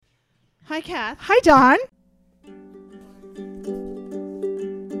Hi, Kath. Hi, Dawn.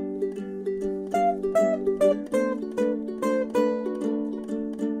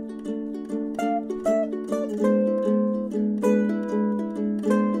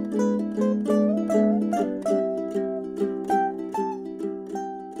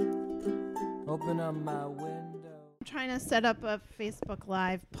 Open up my window. I'm trying to set up a Facebook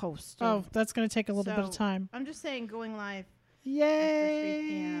Live post. Oh, that's going to take a little bit of time. I'm just saying going live. Yay. 3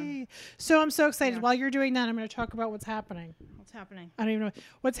 p.m. So I'm so excited. Yeah. While you're doing that, I'm going to talk about what's happening. What's happening? I don't even know.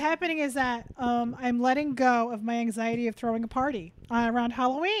 What's happening is that I'm letting go of my anxiety of throwing a party around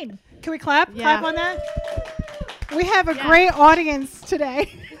Halloween. Can we clap? Yeah. Clap on that? We have a Yeah. great audience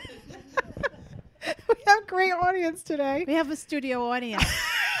today. We have a great audience today. We have a studio audience.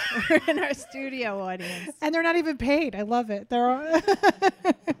 We're in our studio audience. And they're not even paid. I love it. They're all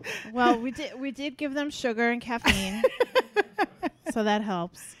Well, we did give them sugar and caffeine, so that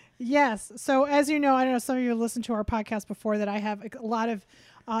helps. Yes. So as you know, I don't know, some of you listened to our podcast before that I have a lot of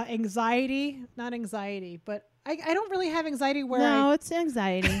anxiety, not anxiety, but I don't really have anxiety where No, it's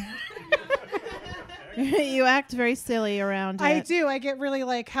anxiety. You act very silly around it. I do. I get really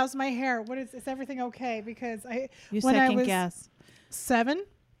like, how's my hair? Is everything okay? Because You when I second was guess. 7,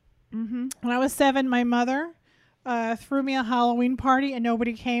 Mm-hmm. when I was 7, my mother threw me a Halloween party and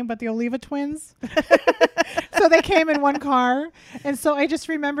nobody came but the Oliva twins. So they came in one car. And so I just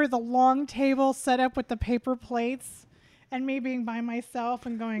remember the long table set up with the paper plates and me being by myself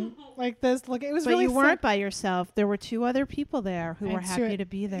and going like this. Look, it was But really you weren't sick. by yourself. There were 2 other people there who And were happy to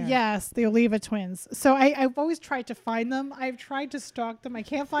be there. Yes, the Oliva twins. So I've always tried to find them. I've tried to stalk them. I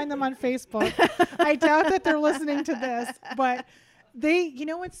can't find them on Facebook. I doubt that they're listening to this, but you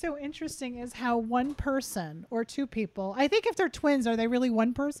know what's so interesting is how one person or 2 people, I think if they're twins, are they really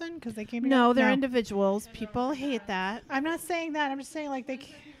one person? Because they came No, together? they're individuals. People hate that. I'm not saying that. I'm just saying like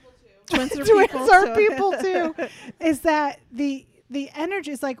Twins are twins people are too. people too. Is that the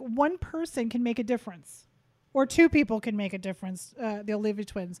energy is like one person can make a difference. Or 2 people can make a difference, the Oliva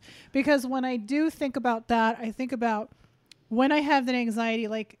twins. Because when I do think about that, I think about when I have that anxiety,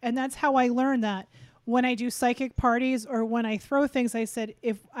 and that's how I learned that. When I do psychic parties or when I throw things, I said,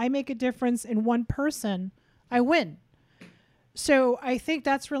 if I make a difference in one person, I win. So I think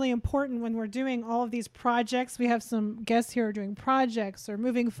that's really important when we're doing all of these projects. We have some guests here who are doing projects or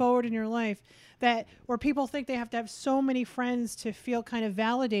moving forward in your life where people think they have to have so many friends to feel kind of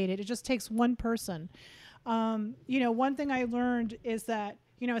validated. It just takes one person. One thing I learned is that,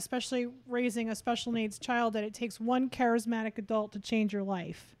 especially raising a special needs child, that it takes one charismatic adult to change your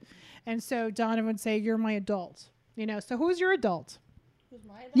life. And so Donovan would say, you're my adult. So who's your adult? Who's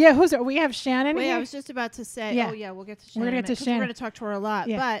my adult? Yeah, we have Shannon Wait, here. I was just about to say, Yeah. oh yeah, we'll get to We're Shannon. gonna get to 'cause Shannon. We're going to talk to her a lot.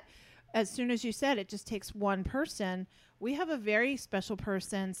 Yeah. But as soon as you said it just takes one person, we have a very special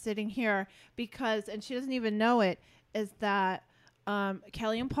person sitting here and she doesn't even know it, is that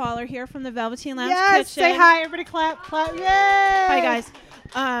Kelly and Paul are here from the Velveteen Lounge Yes, Kitchen. say hi. Everybody clap. Yay! Hi, guys.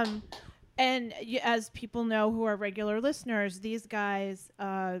 And as people know who are regular listeners, these guys,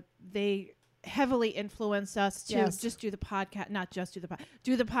 they heavily influenced us to just do the podcast, not just do the podcast,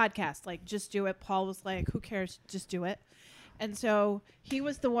 do the podcast, like just do it. Paul was like, who cares? Just do it. And so he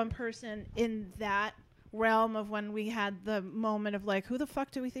was the one person in that realm of when we had the moment of like, who the fuck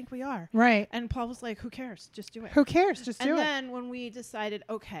do we think we are? Right. And Paul was like, who cares? Just do it. Who cares? Just do And it. then when we decided,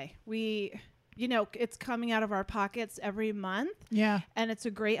 okay, it's coming out of our pockets every month. Yeah. And it's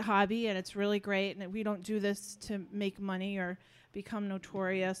a great hobby and it's really great. And we don't do this to make money or become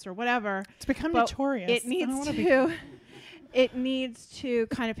notorious or whatever. To become But notorious. It needs to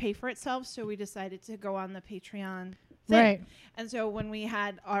kind of pay for itself. So we decided to go on the Patreon thing. Right. And so when we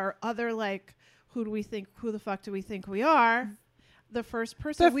had our other, who the fuck do we think we are? The first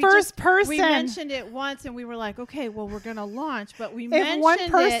person. We mentioned it once and we were like, okay, well, we're going to launch. But we mentioned if one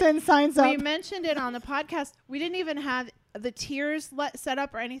person signs up. We mentioned it on the podcast. We didn't even have the tiers set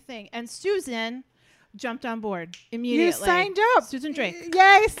up or anything. And Susan jumped on board immediately. You signed up. Susan Drake.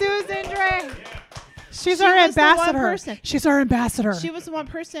 Yay, Susan Drake. She's our ambassador. She's our ambassador. She was the one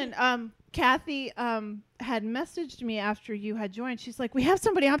person. Kathy had messaged me after you had joined. She's like, we have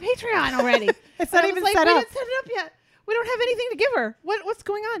somebody on Patreon already. It's not even set up. We didn't set it up yet. We don't have anything to give her. What's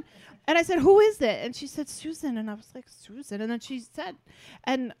going on? And I said, who is it? And she said, Susan. And I was like, Susan. And then she said,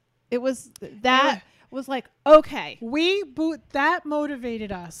 and it was was like, okay. That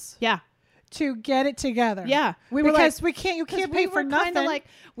motivated us. Yeah. To get it together. Yeah. You can't pay for nothing.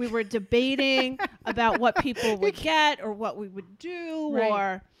 We were debating about what people would get or what we would do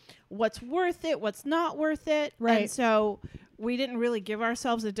or what's worth it, what's not worth it. Right. And so we didn't really give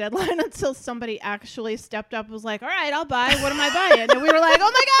ourselves a deadline until somebody actually stepped up and was like, all right, I'll buy. What am I buying? And we were like,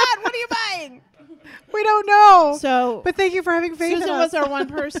 oh my God, what are you buying? We don't know. So, but thank you for having faith in us. Susan was our one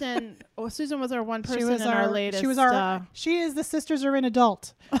person. Susan was our one person in our latest. She is the Sisters Are in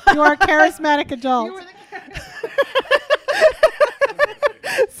Adult. You are a charismatic adult. You were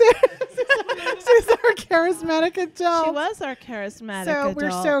She's our charismatic adult. She was our charismatic adult. So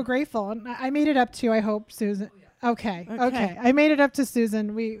we're so grateful. And I made it up to, I hope, Susan. Okay. I made it up to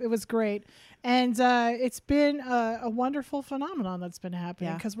Susan. It was great. And it's been a wonderful phenomenon that's been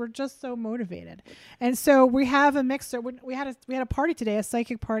happening because we're just so motivated. And so we have a mixer. We had a party today, a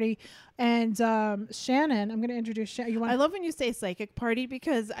psychic party. And Shannon, I'm going to introduce Shannon. I love when you say psychic party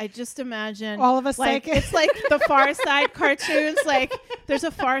because I just imagine all of us like psychic. It's like the Far Side cartoons. Like there's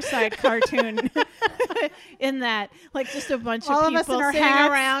a Far Side cartoon in that, like just a bunch all of people us in our sitting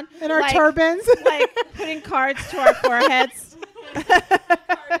hats, around in our turbans, like putting cards to our foreheads.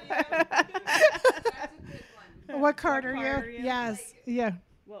 What card are you? Yes. Yeah.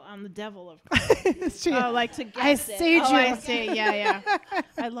 Well, I'm the devil of cards. Like to guess I see you. I see. Yeah.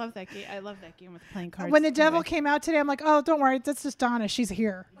 I love that game. I love that game with playing cards. When the devil came out today, I'm like, oh, don't worry, that's just Donna. She's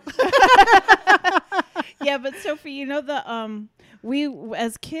here. Yeah, but Sophie, you know we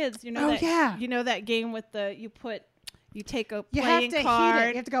as kids, you know you know that game with you take a playing card. Heat it.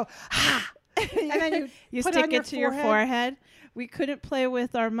 You have to go and then you stick it to your forehead. We couldn't play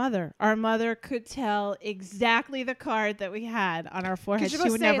with our mother. Our mother could tell exactly the card that we had on our forehead. She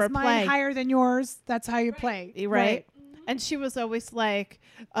would never play. Mine higher than yours. That's how you play. Right. And she was always like,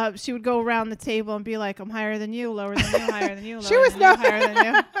 she would go around the table and be like, I'm higher than you, lower than you, higher than you, lower than you, higher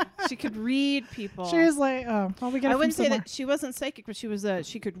than you. She could read people. She was like, oh, well, we got. I wouldn't say that she wasn't psychic, but she was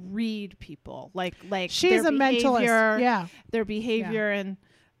she could read people. Like she's a mentalist. Yeah. Their behavior, and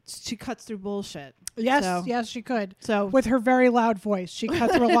she cuts through bullshit. Yes, she could. So with her very loud voice, she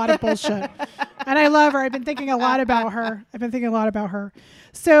cut through a lot of bullshit. And I love her. I've been thinking a lot about her.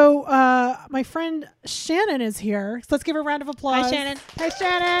 So my friend Shannon is here. So let's give her a round of applause. Hi, Shannon. Hi,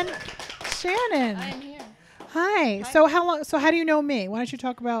 Shannon. Shannon. I'm here. Hi. So how do you know me? Why don't you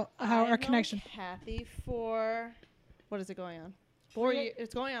talk about our connection? Kathy for what is it going on? 4 years.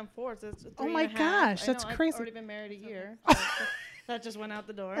 It's going on 4. So it's 3 oh my and a gosh, half. that's crazy. I've already been married a year. That just went out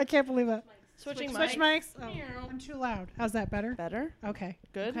the door. I can't believe it. Switch mics. Oh, I'm too loud. How's that better? Better. Okay.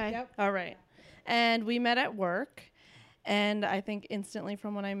 Good. Okay. Yep. All right. And we met at work. And I think instantly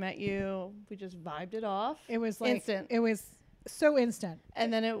from when I met you, we just vibed it off. It was like instant. It was so instant.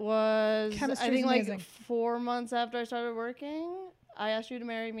 And then it was, Chemistry's I think amazing. like 4 months after I started working, I asked you to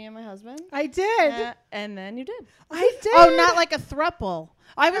marry me and my husband. I did. And then you did. I did. Oh, not like a throuple.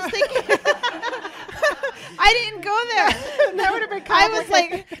 I was thinking. I didn't go there. That would have been I was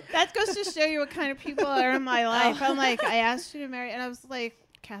like, that goes to show you what kind of people are in my life. I'm like, I asked you to marry, and I was like,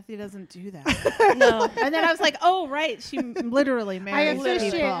 Kathy doesn't do that. No. And then I was like, oh, right. She literally marries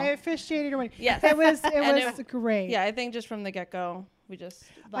people. I officiated her wedding. Yes. It was great. Yeah, I think just from the get-go, we just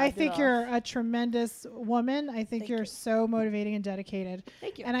I think it you're a tremendous woman. I think you're so motivating and dedicated.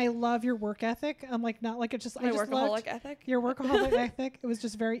 Thank you. And I love your work ethic. I'm like, not like it's just my I just workaholic loved ethic. your workaholic ethic. It was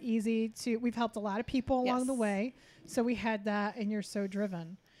just very easy to. We've helped a lot of people along the way, so we had that, and you're so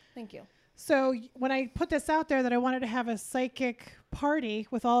driven. Thank you. So when I put this out there that I wanted to have a psychic party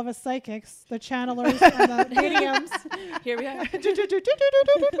with all of us psychics, the channelers and the mediums, here we are.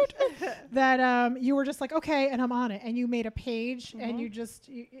 that you were just like, okay, and I'm on it. And you made a page, and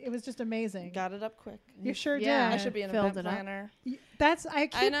it was just amazing. Got it up quick. You sure did. I should be an event planner. I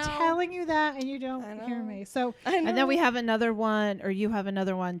keep telling you that, and you don't hear me. So, and then we have another one, or you have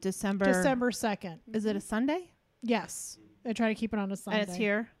another one, December 2nd. Is it a Sunday? Yes. I try to keep it on a Sunday. And it's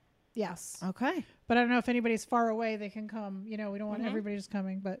here? Yes. Okay. But I don't know if anybody's far away, they can come. You know, we don't want everybody just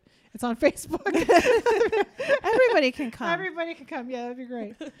coming, but it's on Facebook. Everybody can come. Everybody can come. Yeah, that'd be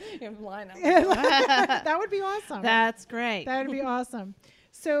great. Line up. That would be awesome. That's great. That would be awesome.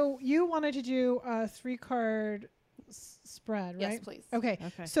 So you wanted to do a 3-card spread, right? Yes, please. Okay.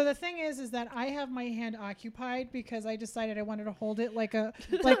 So the thing is that I have my hand occupied because I decided I wanted to hold it like a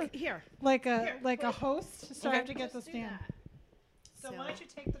host. So I have to get the stand. So why don't you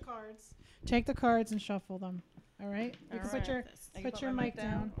take the cards? Take the cards and shuffle them. All right. You can put your mic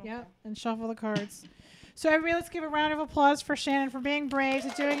down. Okay. Yep. And shuffle the cards. So everybody, let's give a round of applause for Shannon for being brave, to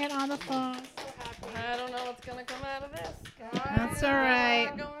doing it on the phone. I don't know what's gonna come out of this. That's all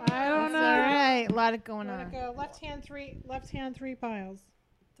right. I don't know. All right. A lot going on. Let it go. Left hand 3 piles.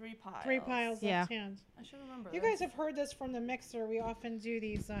 3 piles. 3 piles left hand. I should remember. You guys have heard this from the mixer. We often do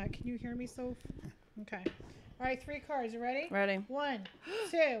these. Can you hear me, Soph? Okay. All right, 3 cards. You ready? Ready. 1,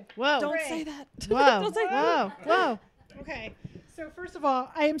 2. Whoa. Don't say that. Whoa. Don't say whoa. Whoa. Okay. So first of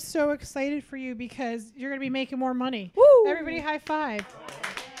all, I am so excited for you because you're going to be making more money. Woo! Everybody high five.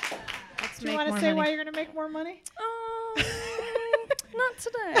 Do you want to say why you're going to make more money? Not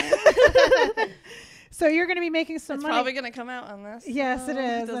today. So you're going to be making some It's money. probably going to come out on this. Yes, it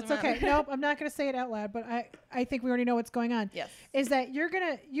is. doesn't That's okay. matter. Nope, I'm not going to say it out loud, but I think we already know what's going on. Yes. Is that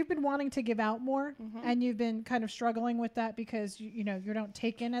you've been wanting to give out more, and you've been kind of struggling with that because you don't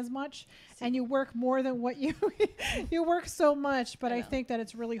take in as much, and you work more than what you you work so much. But I think that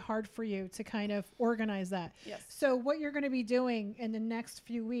it's really hard for you to kind of organize that. Yes. So what you're going to be doing in the next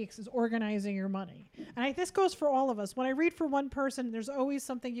few weeks is organizing your money, and this goes for all of us. When I read for one person, there's always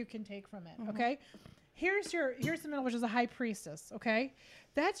something you can take from it. Okay. Here's the middle, which is a high priestess. Okay,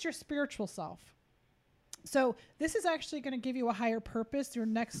 that's your spiritual self. So this is actually going to give you a higher purpose. The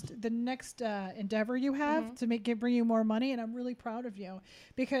next endeavor you have to bring you more money, and I'm really proud of you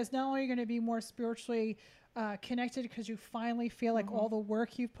because not only are you going to be more spiritually connected because you finally feel like all the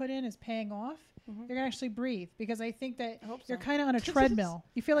work you've put in is paying off. You're going to actually breathe because I think that you're kind of on a treadmill.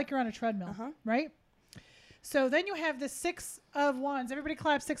 You feel like you're on a treadmill, right? So then you have the 6 of Wands. Everybody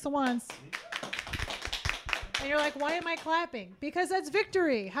clap 6 of Wands. And you're like, why am I clapping? Because that's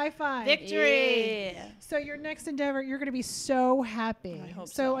victory. High five. Victory. Yeah. So your next endeavor, you're going to be so happy. I hope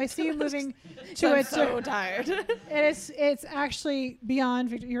so. so. I see you moving to I'm it. so tired. It's actually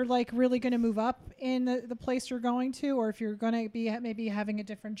beyond victory. You're like really going to move up in the place you're going to, or if you're going to be maybe having a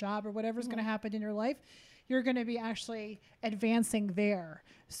different job or whatever's going to happen in your life, you're going to be actually advancing there.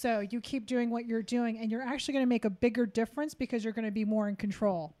 So you keep doing what you're doing, and you're actually going to make a bigger difference because you're going to be more in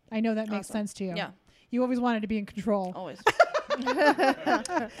control. I know that makes sense to you. Yeah. You always wanted to be in control. Always.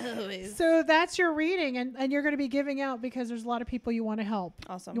 Always. So that's your reading, and you're going to be giving out because there's a lot of people you want to help.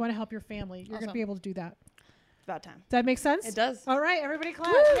 Awesome. You want to help your family. You're going to be able to do that. It's about time. Does that make sense? It does. All right, everybody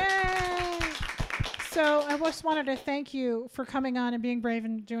clap. Yay! So I just wanted to thank you for coming on and being brave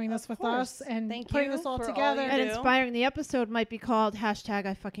and doing this with us and Thank putting you this all for all together. you And do. inspiring. The episode might be called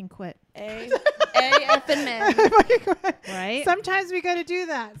 #I fucking quit. effing man. Right? Sometimes we got to do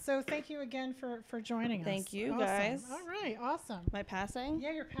that. So thank you again for joining us. Thank you, Awesome. guys. All right, awesome. Am I passing?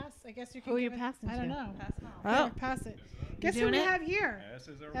 Yeah, you're pass. I guess you can. Who are you give it- passing I don't to? know. Oh. Here, pass it. Guess who doing we it? have here?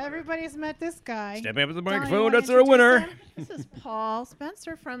 Everybody's met this guy. Stepping up to the Don, you microphone, wanna that's our introduce winner. him? This is Paul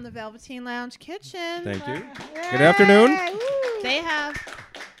Spencer from the Velveteen Lounge Kitchen. Thank you. Yay! Good afternoon. Woo!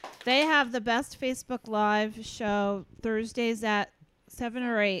 They have the best Facebook Live show Thursdays at 7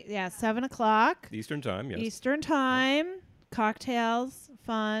 or 8. Yeah, 7 o'clock Eastern time, yes. Eastern time. Cocktails,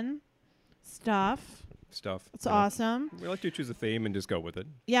 fun stuff. Stuff. It's awesome. We like to choose a theme and just go with it.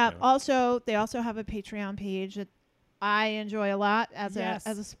 Yeah. Yeah. Also, they also have a Patreon page that I enjoy a lot as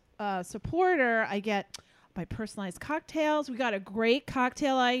Yes. a supporter. I get my personalized cocktails. We got a great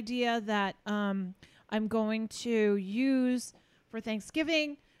cocktail idea that I'm going to use for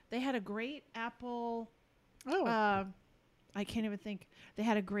Thanksgiving. They had a great apple. Oh. I can't even think. They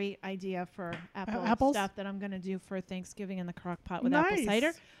had a great idea for apples? stuff that I'm going to do for Thanksgiving in the crock pot with Nice. apple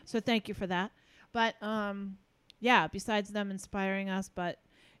cider. So thank you for that. But yeah, besides them inspiring us, but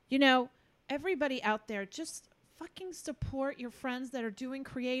everybody out there, just fucking support your friends that are doing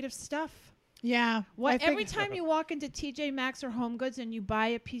creative stuff. Yeah. Every time you walk into TJ Maxx or Home Goods and you buy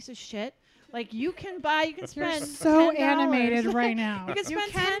a piece of shit, like you can You're spend so $10. animated right now. You can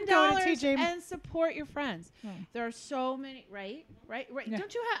spend can $10 go to TJ and support your friends. Hmm. There are so many, right? Yeah.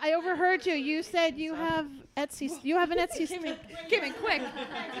 Don't you have? I overheard you. You said you have Etsy. You have an Etsy. Came in quick.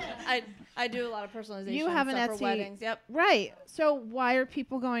 I do a lot of personalization. You have an stuff Etsy. for weddings. Yep. Right. So why are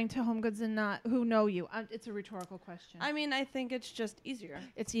people going to Home Goods and not who know you? It's a rhetorical question. I mean, I think it's just easier.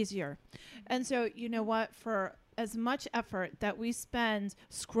 It's easier. And so, you know what? For as much effort that we spend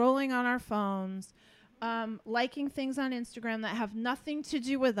scrolling on our phones, liking things on Instagram that have nothing to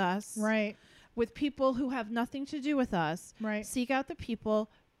do with us, Right. with people who have nothing to do with us, Right. seek out the people,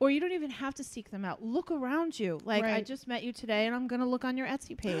 or you don't even have to seek them out. Look around you. Like, I Right. just met you today, and I'm going to look on your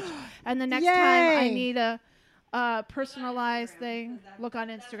Etsy page. And the next Yay! time I need a personalized thing, look on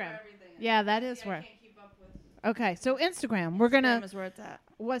Instagram. Yeah, that is where. Okay, so Instagram. We're going Instagram to. is where it's at.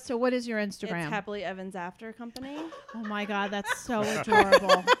 What is your Instagram? It's Happily Evans After Company. Oh my God, that's so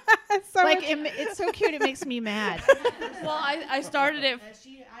adorable. So Like it's so cute. It makes me mad. Well, I started it.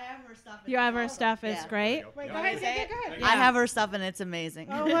 I have her stuff. You have her stuff. It's Yeah. great. Wait, go ahead. Go ahead. I have her stuff, and it's amazing.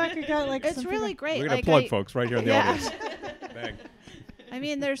 Oh, look, you got like It's some really people- great. We're going Like, to plug folks right here in the Yeah. audience. Bang. I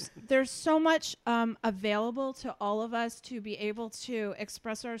mean, there's so much available to all of us to be able to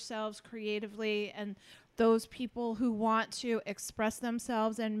express ourselves creatively, and those people who want to express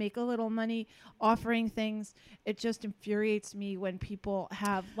themselves and make a little money offering things. It just infuriates me when people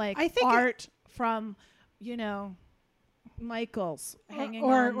have like I think art from, Michael's hanging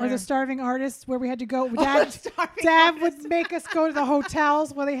or on or the there. starving artists where we had to go. Dad would make us go to the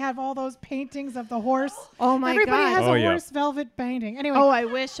hotels where they have all those paintings of the horse. Oh my Everybody God. has Oh, a yeah. horse velvet painting. Anyway, Oh, I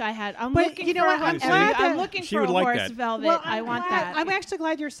wish I had. I'm But looking you know for what? a I'm horse. glad I'm that- looking She for would a like horse that. velvet. well, I want that. I'm actually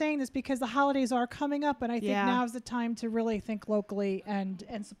glad you're saying this because the holidays are coming up, and I think Yeah. now's the time to really think locally and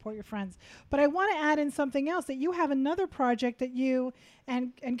support your friends. But I want to add in something else that you have another project that you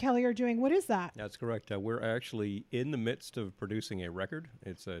and Kelly are doing. What is that? That's correct. We're actually in the midst of producing a record.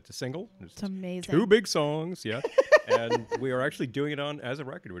 It's a single. It's amazing. 2 big songs, yeah. And we are actually doing it as a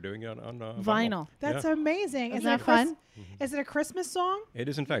record. We're doing it on Vinyl. That's Yeah. amazing. Isn't it a that fun? Is it a Christmas song? It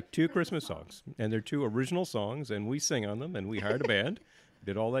is, in fact, 2 Christmas songs. And they're 2 original songs, and we sing on them, and we hired a band,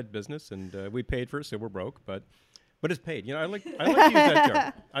 did all that business, and we paid for it, so we're broke, but it's paid. You know, I like to use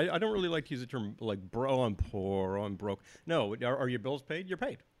that term. I don't really like to use the term like, I'm poor, or I'm broke. No, are your bills paid? You're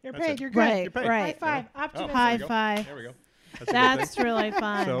paid. You're That's paid. it. You're good. Right, You're paid. right. High five. Oh, Optimism. there High we go. five. There we go. That's a good thing. That's really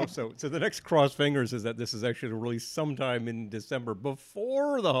fun. So the next cross fingers is that this is actually released sometime in December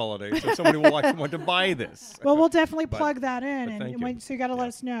before the holidays, so somebody will actually want to buy this. Well, we'll definitely But- plug that in, but thank you. so you got to let Yeah.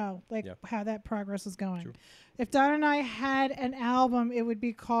 us know like Yeah. how that progress is going. Sure. If Don and I had an album, it would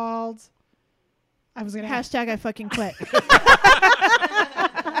be called. I was gonna Hashtag I fucking quit.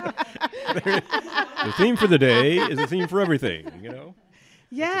 The theme for the day is the theme for everything, you know?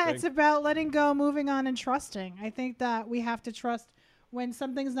 Yeah, the it's thing. about letting go, moving on, and trusting. I think that we have to trust when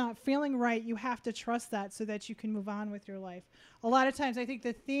something's not feeling right. You have to trust that so that you can move on with your life. A lot of times, I think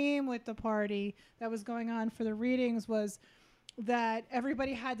the theme with the party that was going on for the readings was that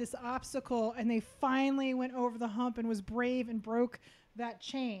everybody had this obstacle and they finally went over the hump and was brave and broke that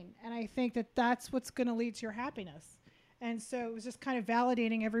chain. And I think that that's what's going to lead to your happiness. And so it was just kind of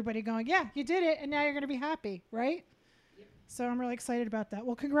validating everybody going, yeah, you did it, and now you're going to be happy, right? So I'm really excited about that.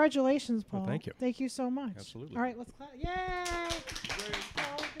 Well, congratulations, Paul. Well, thank you. Thank you so much. Absolutely. All right, let's clap. Yay!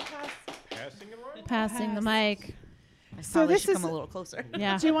 Paul, you can pass. Passing it around? Passing the mic. I So probably this should is- come a little closer.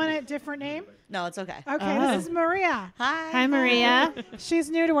 Yeah. Do you want a different name? No, it's okay. Okay, Oh. this is Maria. Hi. Hi, Maria. She's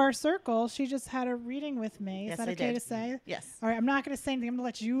new to our circle. She just had a reading with me. Is Yes, that I okay did. to say? Yes. All right, I'm not going to say anything. I'm going to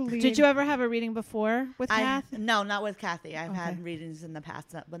let you lead. Did you ever have a reading before with Kath? No, not with Kathy. I've Okay. had readings in the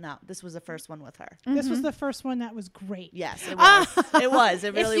past, but no, this was the first one with her. This was the first one that was great. Yes, it was. It was.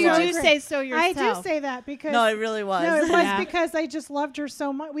 It really if you was. do say so yourself. I do say that because No, it really was. No, it was Yeah. because I just loved her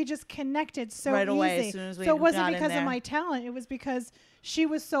so much. We just connected so Right away, easy. as soon as we so it wasn't got in because of there. my talent. It was because she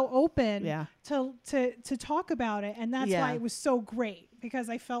was so open Yeah. to talk about it, and that's Yeah. why it was so great because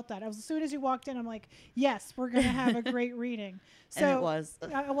I felt that. As soon as you walked in, I'm like, yes, we're gonna have a great reading. So And it was.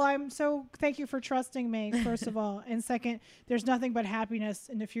 well, I'm so thank you for trusting me, first of all, and second, there's nothing but happiness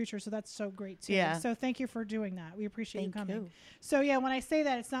in the future, so that's so great too. Yeah. So thank you for doing that. We appreciate you Thank coming. you. So yeah, when I say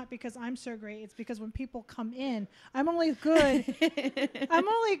that, it's not because I'm so great. It's because when people come in, I'm only good. I'm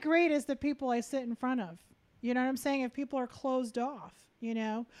only great as the people I sit in front of. You know what I'm saying? If people are closed off, you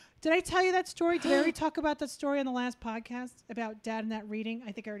know. Did I tell you that story? Did I already talk about that story on the last podcast about Dad and that reading?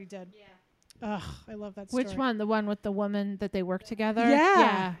 I think I already did. Yeah. Ugh, I love that story. Which one? The one with the woman that they work together?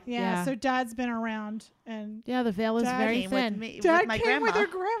 Yeah. So Dad's been around, and yeah, the veil is Dad very Came thin. with me, Dad with my came grandma. with her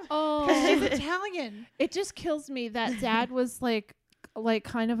grandma. Oh, She's Italian. it just kills me that Dad was like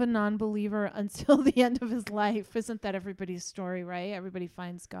kind of a non-believer until the end of his life. Isn't that everybody's story, right? Everybody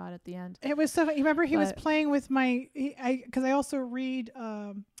finds God at the end. It was so. You remember he was But- playing with my. Because I also read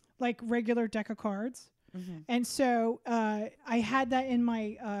like regular deck of cards. Mhm. And so I had that in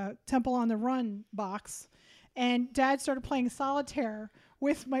my Temple on the Run box. And Dad started playing solitaire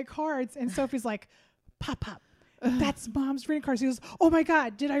with my cards. And Sophie's like, Pop. That's Mom's reading cards. He goes, oh, my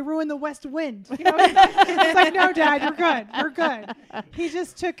God, did I ruin the West Wind? You know, it's like, no, Dad, you're good. You're good. He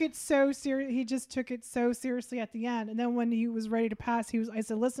just took it so seriously at the end. And then when he was ready to pass, I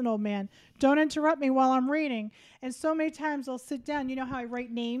said, listen, old man, don't interrupt me while I'm reading. And so many times I'll sit down. You know how I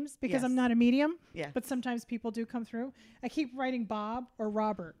write names because I'm Yes. not a medium? Yeah. But sometimes people do come through. I keep writing Bob or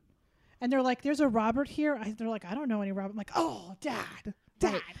Robert. And they're like, there's a Robert here. They're like, I don't know any Robert. I'm like, oh, Dad.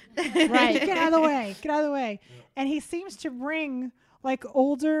 Right. Get out of the way. Get out of the way. And he seems to bring like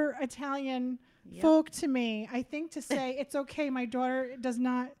older Italian Yep. folk to me, I think, to say, it's okay. My daughter does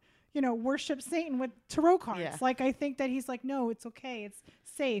not, worship Satan with tarot cards. Yeah. Like, I think that he's like, no, it's okay. It's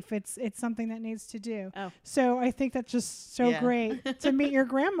safe. It's something that needs to do. Oh. So I think that's just so Yeah. great to meet your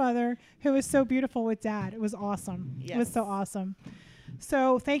grandmother who was so beautiful with Dad. It was awesome. It was so Yes. awesome.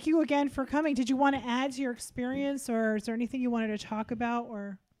 So thank you again for coming. Did you want to add to your experience, or is there anything you wanted to talk about?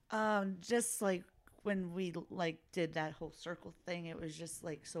 Or Just like when we like did that whole circle thing, it was just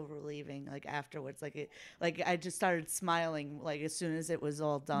like so relieving. Like afterwards, like I just started smiling like as soon as it was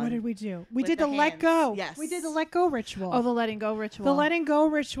all done. What did we do? We With did the the let hands. go. Yes. We did the let go ritual. Oh, the letting go ritual. The letting go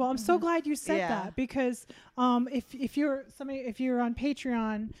ritual. I'm so glad you said Yeah. that because if you're on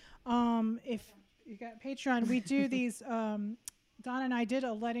Patreon, if you got Patreon, we do these. Donna and I did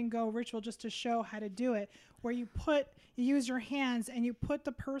a letting go ritual just to show how to do it, where you use your hands and you put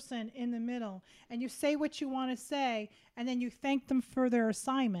the person in the middle and you say what you want to say and then you thank them for their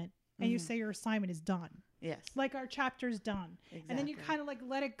assignment and you say your assignment is done. Yes. Like our chapter's done. Exactly. And then you kind of like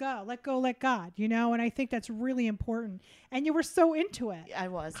let it go, let God, you know, and I think that's really important. And you were so into it. I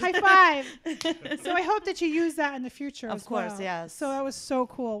was. High five. So I hope that you use that in the future Of as course, well. yes. So that was so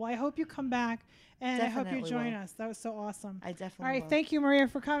cool. Well, I hope you come back and I hope you Definitely join will. us. That was so awesome. I definitely All right. will. Thank you, Maria,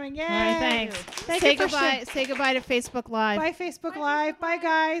 for coming. Yay. All right, thanks. Thank Say you for goodbye. Say goodbye to Facebook Live. Bye, Facebook Live. Bye,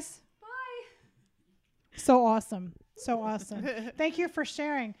 guys. Bye. So awesome. So awesome. Thank you for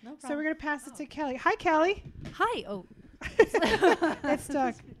sharing. No So we're problem. going to pass it to Kelly. Hi, Kelly. Hi. Oh, It's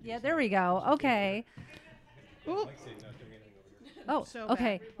stuck. yeah, there we go. Okay. Ooh, Oh, So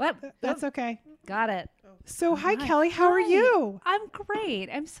okay. What? that's okay. Got it. So, hi, Hi. Kelly. How are Hi. you? I'm great.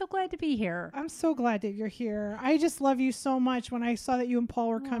 I'm so glad to be here. I'm so glad that you're here. I just love you so much. When I saw that you and Paul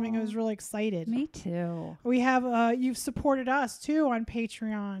were coming, I was Aw. really excited. Me too. We have you've supported us too on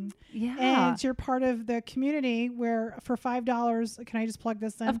Patreon, Yeah. and you're part of the community where for $5. Can I just plug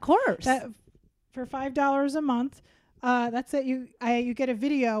this in? Of course. That for $5 a month. That's it. You get a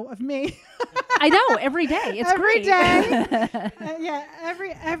video of me. I know every day. It's Every great. day. Yeah,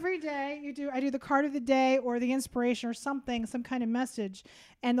 every day I do the card of the day or the inspiration or something, some kind of message.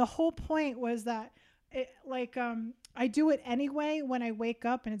 And the whole point was that I do it anyway when I wake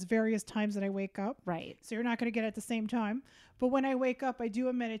up, and it's various times that I wake up. Right. So you're not going to get it at the same time. But when I wake up, I do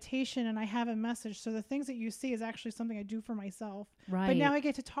a meditation and I have a message. So the things that you see is actually something I do for myself. Right. But now I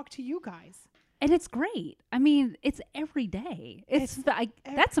get to talk to you guys. And it's great. I mean, it's every day.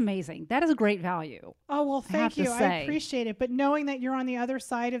 That's amazing. That is a great value. Oh, well, I have thank to you. I say. appreciate it. But knowing that you're on the other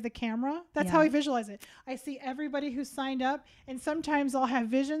side of the camera, that's how Yeah. I visualize it. I see everybody who signed up, and sometimes I'll have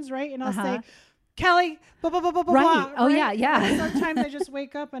visions, right? And I'll say, Kelly, blah, blah, blah, blah, blah, Right. blah. Oh, right? yeah, yeah. And sometimes I just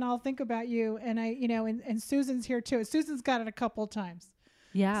wake up and I'll think about you. And and Susan's here too. Susan's got it a couple of times.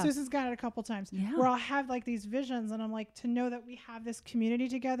 Yeah. Susan's got it a couple times Yeah. where I'll have like these visions and I'm like, to know that we have this community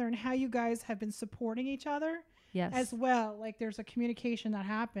together and how you guys have been supporting each other Yes. as well. Like there's a communication that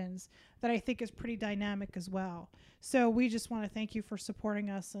happens that I think is pretty dynamic as well. So we just want to thank you for supporting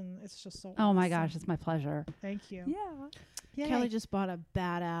us, and it's just so Oh my awesome. gosh, it's my pleasure. Thank you. Yeah. Yay. Kelly just bought a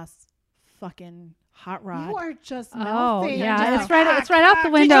badass fucking hot rod. You are just Oh mouthy. yeah, Just it's right out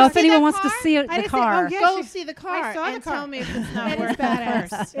the window. you If see anyone that wants to car? see I the didn't see- car. oh, yeah. Go she- see the car saw the and car. tell me if it's not It is worth badass.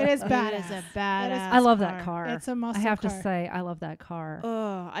 first. It is It badass. is a badass. I love that car. It's a I muscle have car. to say, I love that car.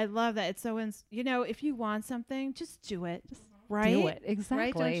 Oh, I love that. It's so if you want something, just do it. Right? Do it.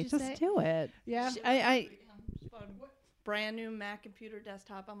 Exactly. Don't you Just say? do it. Yeah. I Brand new Mac computer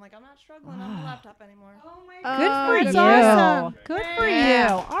desktop. I'm like, I'm not struggling on the laptop anymore. Oh my Good for that's you. awesome. Good for Yeah.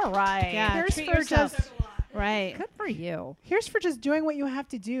 you. All right. Yeah. Here's treat for yourself. just right. Good for you. here's for just doing what you have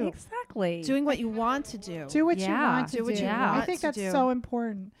to do. Exactly. Doing what you want to do. Do what you Yeah. want to Do what you I want think to that's do. so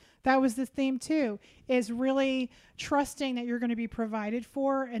important. That was the theme too, is really trusting that you're going to be provided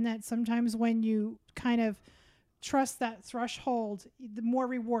for, and that sometimes when you kind of trust that threshold, the more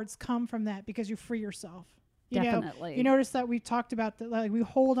rewards come from that because you free yourself. Definitely. You notice that we talked about that, like we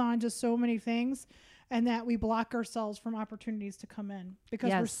hold on to so many things and that we block ourselves from opportunities to come in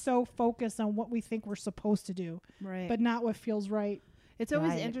because we're Yes. so focused on what we think we're supposed to do, Right. but not what feels right. It's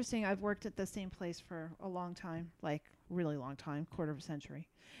always Right. interesting. I've worked at the same place for a long time, like really long time, quarter of a century.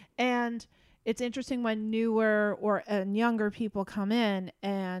 And it's interesting when newer or younger people come in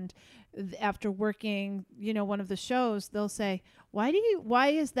and after working, one of the shows, they'll say, why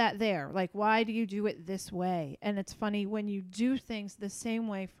is that there? Like, why do you do it this way? And it's funny when you do things the same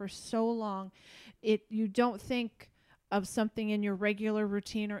way for so long, you don't think of something in your regular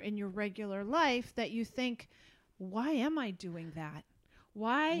routine or in your regular life that you think, why am I doing that?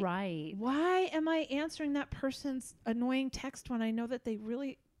 Why Right. Why am I answering that person's annoying text when I know that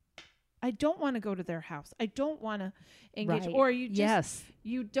I don't want to go to their house. I don't want to engage. Right. Or you just, Yes.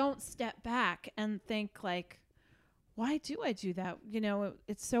 you don't step back and think like, why do I do that?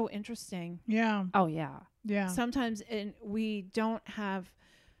 It's so interesting. Yeah. Oh yeah. Yeah. Sometimes we don't have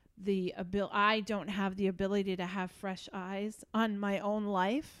I don't have the ability to have fresh eyes on my own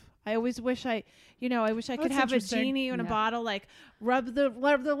life. I always wish I could That's have a interesting. genie in a Yeah. bottle, like rub the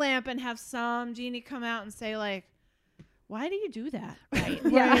lamp and have some genie come out and say like, why do you do that? Right.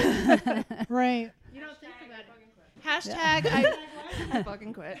 Yeah. Right. You don't think about it. Hashtag I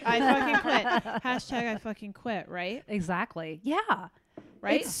fucking quit. I fucking quit. Hashtag I fucking quit, right? Exactly. Yeah.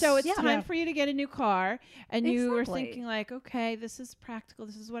 Right? So it's yeah. time for you to get a new car, and you were Exactly. thinking like, okay, this is practical.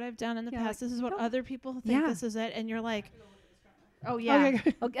 This is what I've done in the Yeah, past. This is what nope. other people think Yeah. this is it. And you're like, oh, yeah.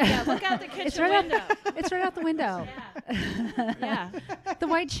 Okay. Okay. Yeah, look out the kitchen It's right window. out. It's right out the window. Yeah. The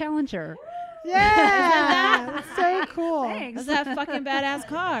white Challenger. Yeah. That's so cool. Thanks. Is that fucking badass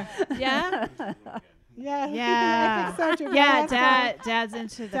car? Yeah? Yeah. Yeah. I think so too. Yeah, Badass dad's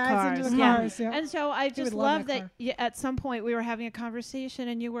into the Dad's cars. into the yeah. cars, yeah. And so I just would love love that that car. at some point we were having a conversation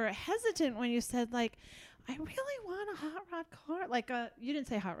and you were hesitant when you said like, I really want a hot rod car. Like you didn't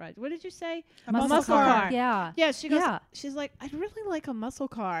say hot rod. What did you say? A muscle car. Yeah. Yeah, she goes. Yeah. She's like, I'd really like a muscle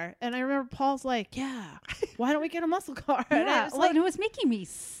car. And I remember Paul's like, yeah, why don't we get a muscle car? And I Yeah. was Well, like, and it was making me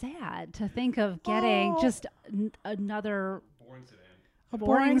sad to think of getting Oh. just another A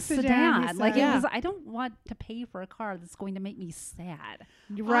boring sedan. he Like said. it was. I don't want to pay for a car that's going to make me sad.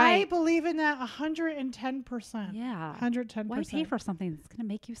 I right. believe in that 110%. Yeah. 110%. Why pay for something that's going to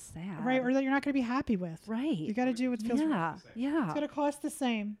make you sad? Right, or that you're not going to be happy with. Right. You got to do what feels right. Yeah. Yeah. It's going to cost the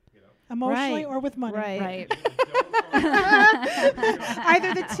same, emotionally Right. or with money. Right.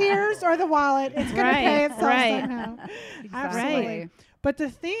 Either the tears or the wallet. It's going to pay itself Right. somehow. Absolutely. But the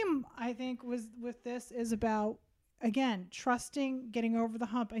theme, I think, was with this is about, again, trusting, getting over the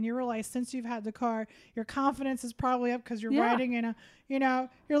hump. And you realize since you've had the car, your confidence is probably up because you're Yeah. riding in a,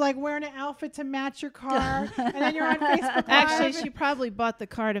 you're like wearing an outfit to match your car. And then you're on Facebook Actually, Live she probably bought the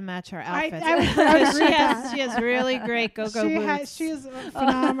car to match her I outfits. would Because agree she with has that. she has really great go-go boots. She is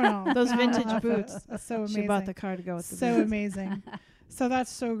phenomenal. Those Phenomenal vintage outfit. boots. That's so amazing. She bought the car to go with the So boots. amazing. So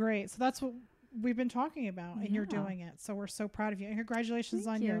that's so great. So that's what we've been talking about, and you're Yeah. doing it. So we're so proud of you. And congratulations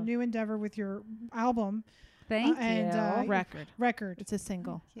Thank on your you. new endeavor with your album. Thank and, you. Record. It's a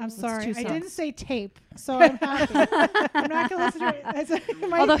single. I'm It's sorry. 2 I didn't songs. say tape, so I'm happy. I'm not going to listen to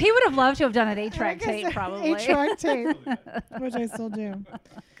it. Although he would have loved to have done an 8-track tape, probably. 8-track tape, which I still do.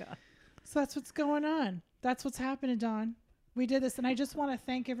 God. So that's what's going on. That's what's happening, Dawn. We did this, and I just want to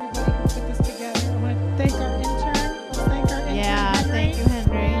thank everybody who put this together. I want to thank our intern. Let's thank our intern, Yeah, Henry. thank you,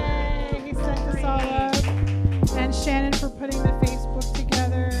 Henry. Yay, he set this all up. And Shannon for putting the Facebook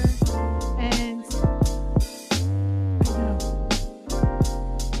together. And I know.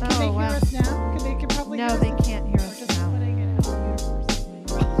 Can they Oh, wow. hear us now? They can probably No, hear they us. can't hear We're us just now. putting it out in the universe.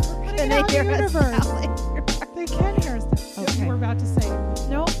 We're putting it out in the hear us universe. now? They can hear us now. Okay. You were about to say it.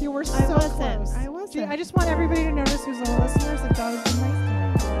 Nope. You were so I wasn't. close. I wasn't. I just want everybody to notice who's the listeners that God has been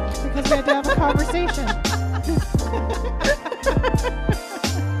nice to me. Because we had to have a conversation.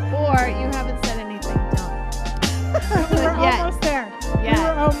 Or you haven't said anything dumb. We were Yet. almost there. Yet. We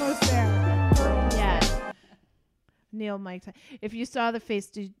were almost there. Yeah. Neil Mike. If you saw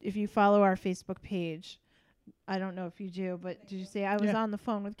if you follow our Facebook page, I don't know if you do, but did you see I was Yeah. on the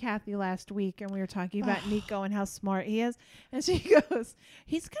phone with Kathy last week and we were talking about Nico and how smart he is. And she goes,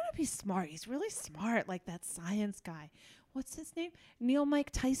 he's going to be smart. He's really smart, like that science guy. What's his name? Neil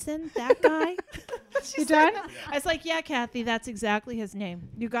Mike Tyson, that guy? You done? I was like, yeah, Kathy, that's exactly his name.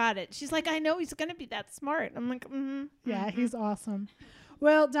 You got it. She's like, I know he's going to be that smart. I'm like, mm-hmm. Yeah, he's awesome.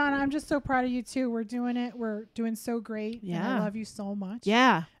 Well, Donna, I'm just so proud of you too. We're doing it. We're doing so great. And I Yeah. love you so much.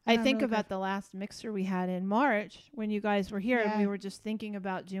 Yeah. I I'm think really about the last mixer we had in March when you guys were here and Yeah. we were just thinking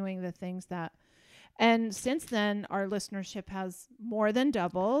about doing the things that. And since then, our listenership has more than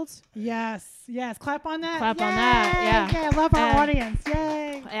doubled. Yes. Clap on that. Clap on Yay! that, yeah. I love our And audience.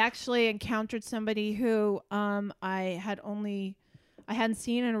 Yay. I actually encountered somebody who I hadn't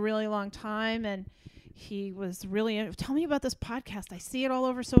seen in a really long time, and he was really tell me about this podcast. I see it all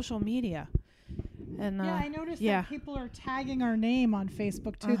over social media. And Yeah, I noticed yeah. that people are tagging our name on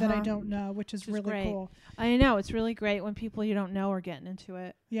Facebook too that I Uh-huh. don't know, which is really great. cool. I know it's really great when people you don't know are getting into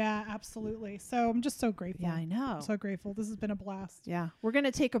it. Yeah, absolutely. So I'm just so grateful. Yeah, I know. I'm so grateful. This has been a blast. Yeah, we're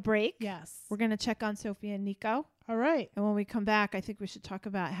gonna take a break. Yes. We're gonna check on Sophie and Nico, All right. and when we come back, I think we should talk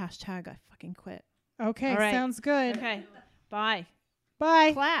about hashtag I fucking quit. Okay. All right. Sounds good. Okay, bye.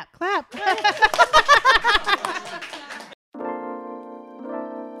 Bye. Clap. Clap.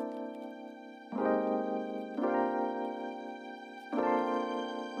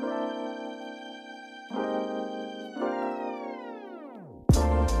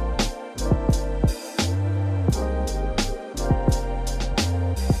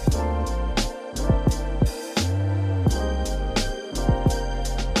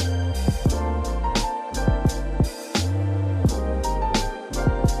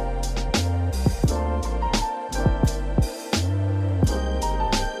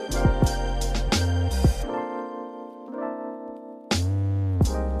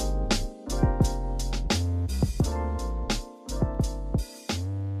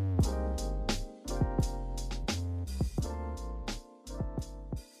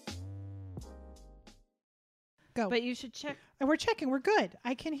 Go. But you should check. And we're checking. We're good.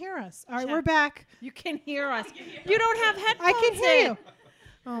 I can hear us. All right, Check. we're back. You can hear us. You don't have headphones. I can hear you.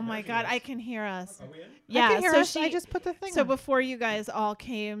 Oh my God, I can hear us. Are we in? Yeah, I can hear so us. I just put the thing So on. before you guys all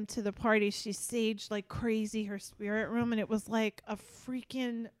came to the party, she saged like crazy her spirit room, and it was like a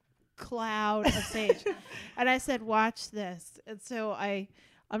freaking cloud of sage. And I said, "Watch this." And so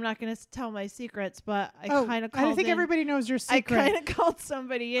I'm not going to tell my secrets, but I kind of called I think everybody knows your secret. I kind of called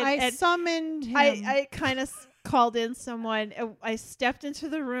somebody in. I and summoned him. I kind of called in someone. I stepped into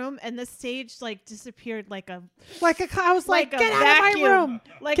the room, and the sage like disappeared like a I was like, a get out of my vacuum. room.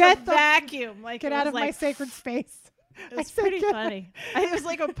 Like Get a the- vacuum. Like Get it out was of my like, sacred space. It was I said, pretty "Get funny. It was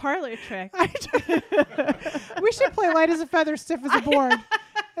like a parlor trick. We should play light as a feather, stiff as a board,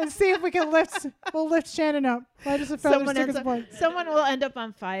 and see if we can lift. We'll lift Shannon up. Light as a feather, stiff as a board. Someone will end up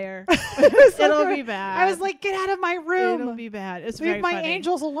on fire. It's like It'll a- be bad. I was like, get out of my room. It'll be bad. It's Leave very my funny.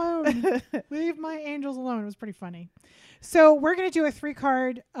 angels alone. Leave my angels alone. It was pretty funny. So we're gonna do a three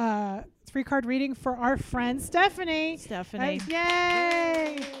card reading for our friend Stephanie. Stephanie.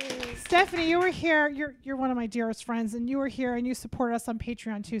 Yay! Stephanie, you were here. You're one of my dearest friends, and you were here, and you support us on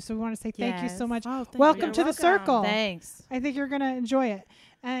Patreon too. So we want to say thank you so Yes. much. Oh, thank Welcome you. to the circle. Thanks. I think you're gonna enjoy it.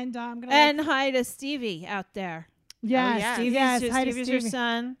 And I'm gonna And hi to Stevie out there. yes, yes. Stevie's, yes. your, Hi to Stevie's your Stevie.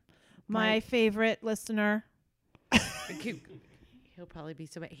 son, my favorite listener. He'll probably be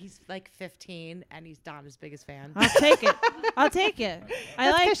so bad. He's like 15 and he's Donna's biggest fan. I'll take it. I'll take it. I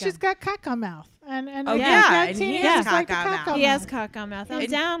That's like because him. she's got caca mouth. And Oh, I think yeah, that and he teenagers has like the caca mouth. He has mouth. caca mouth. I'm And-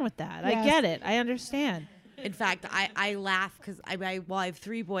 down with that. Yes. I get it. I understand. In fact, I laugh because I have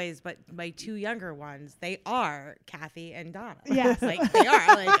 3 boys, but my 2 younger ones, they are Kathy and Donna. Yes. Like they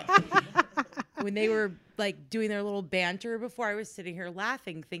are. Like when they were like doing their little banter before, I was sitting here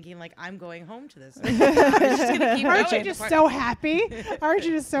laughing, thinking like I'm going home to this. I was just gonna keep Aren't you going just before- so happy? Aren't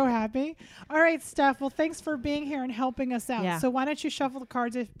you just so happy? All right, Steph. Well, thanks for being here and helping us out. Yeah. So why don't you shuffle the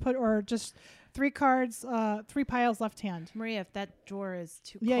cards or just 3 cards, 3 piles left hand. Maria, if that drawer is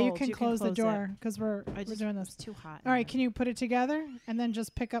too Yeah, cold, you can close the it. door because we're doing It's this. too hot. All right, can you put it together and then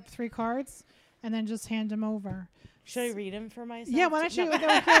just pick up 3 cards and then just hand them over? Should I read them for myself? Yeah, why don't you? No. Okay,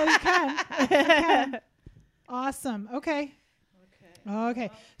 you can. You can. Awesome. Okay. Okay.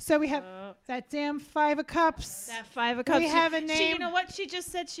 So we have that damn 5 of cups. That 5 of cups. We have a She, name. you know what? She just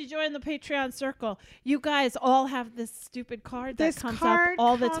said she joined the Patreon circle. You guys all have this stupid card that This comes card up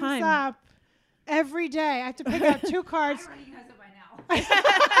all the comes time. up every day. I have to pick out 2 cards.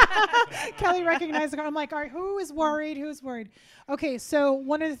 Kelly recognized the card. I'm like, all right, who is worried? Who's worried? Okay, so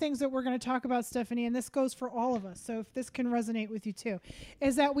one of the things that we're going to talk about, Stephanie, and this goes for all of us, so if this can resonate with you too,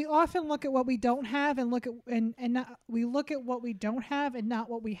 is that we often look at what we don't have and look at we look at what we don't have and not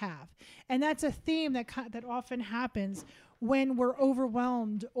what we have, and that's a theme that often happens when we're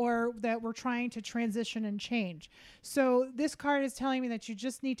overwhelmed or that we're trying to transition and change. So this card is telling me that you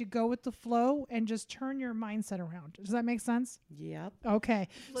just need to go with the flow and just turn your mindset around. Does that make sense? Yep. Okay.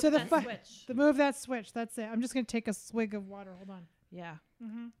 Flip so that switch. the move that switch. That's it. I'm just going to take a swig of water. Hold on. Yeah.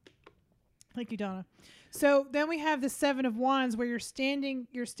 Thank you, Donna. So then we have the 7 of Wands where you're standing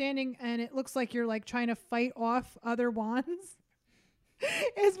and it looks like you're like trying to fight off other wands.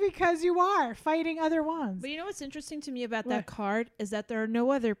 It's because you are fighting other wands. But you know what's interesting to me about What? that card is that there are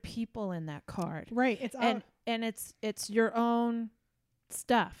no other people in that card. Right. It's And it's your own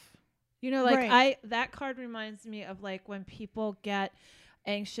stuff. You know, like Right. that card reminds me of like when people get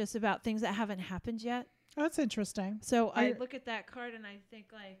anxious about things that haven't happened yet. that's interesting. So I You're- look at that card and I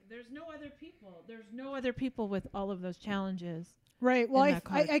think like there's no other people. There's no other people with all of those challenges. Right. Well, in that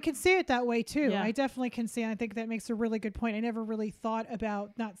card. I can see it that way too. Yeah. I definitely can see. I think that makes a really good point. I never really thought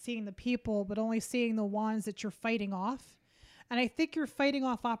about not seeing the people, but only seeing the wands that you're fighting off. And I think you're fighting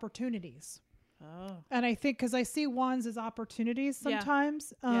off opportunities. Oh. And I think because I see wands as opportunities Yeah.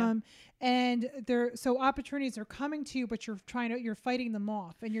 sometimes, Yeah. and so opportunities are coming to you, but you're fighting them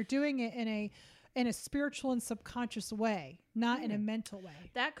off, and you're doing it in a spiritual and subconscious way, not in a mental way.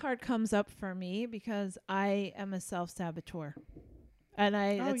 That card comes up for me because I am a self-saboteur. And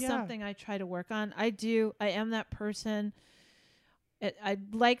it's yeah. something I try to work on. I am that person.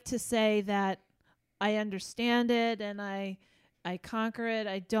 I'd like to say that I understand it and I conquer it.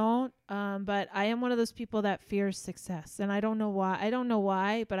 I don't. But I am one of those people that fears success. And I don't know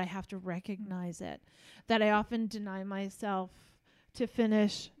why, but I have to recognize it. That I often deny myself to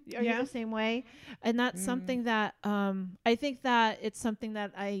finish. Are you the same way? And that's something that I think that it's something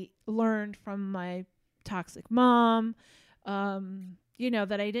that I learned from my toxic mom.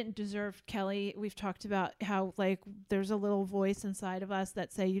 that I didn't deserve Kelly. We've talked about how like there's a little voice inside of us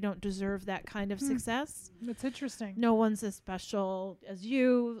that say you don't deserve that kind of success. That's interesting. No one's as special as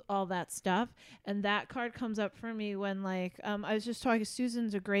you, all that stuff. And that card comes up for me when like I was just talking,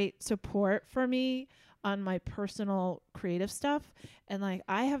 Susan's a great support for me on my personal creative stuff. And like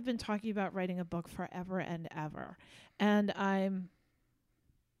I have been talking about writing a book forever and ever. And I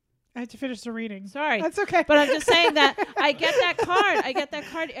had to finish the reading. Sorry. That's okay. But I'm just saying that I get that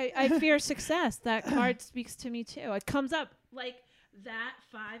card. I fear success. That card speaks to me too. It comes up like that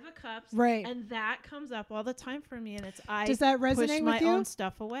 5 of Cups. Right. And that comes up all the time for me. And it's Does that resonate push with my you? own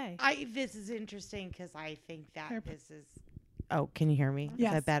stuff away. This is interesting because I think that this is. Oh, can you hear me?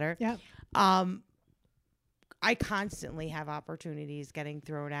 Yes. Is that better? Yeah. I constantly have opportunities getting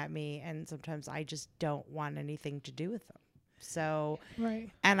thrown at me, and sometimes I just don't want anything to do with them. So, right.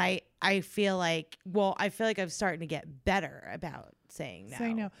 And I feel like, I'm starting to get better about saying no.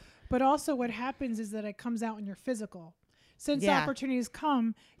 Say no. But also what happens is that it comes out in your physical. Since opportunities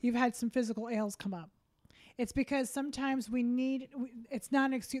come, you've had some physical ails come up. It's because sometimes it's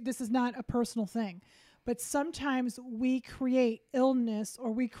not an excuse. This is not a personal thing. But sometimes we create illness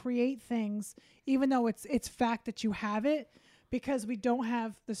or we create things, even though it's fact that you have it, because we don't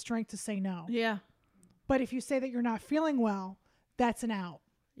have the strength to say no. Yeah. But if you say that you're not feeling well, that's an out.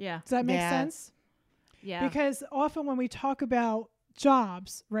 Yeah. Does that make sense? Yeah. Because often when we talk about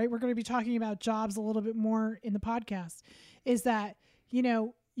jobs, right, we're going to be talking about jobs a little bit more in the podcast, is that,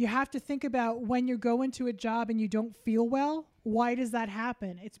 you have to think about when you go into a job and you don't feel well, why does that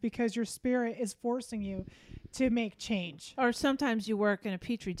happen? It's because your spirit is forcing you to make change. Or sometimes you work in a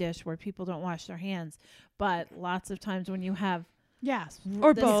petri dish where people don't wash their hands. But lots of times when you have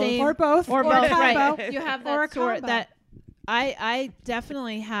or the both, same, or both, or or both, combo, right? You have or that sort that I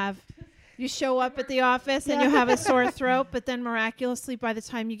definitely have. You show up at the office and you have a sore throat, but then miraculously by the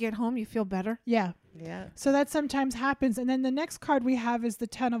time you get home you feel better. Yeah. Yeah. So that sometimes happens. And then the next card we have is the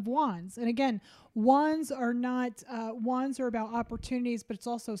 10 of Wands. And again, wands are about opportunities, but it's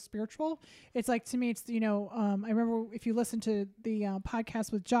also spiritual. It's like, to me, it's, I remember if you listen to the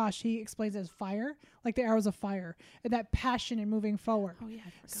podcast with Josh, he explains it as fire, like the arrows of fire, and that passion in moving forward. Oh,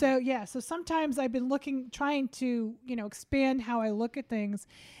 yeah. So sometimes I've been trying to, expand how I look at things.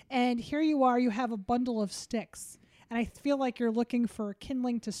 And here you are, you have a bundle of sticks. And I feel like you're looking for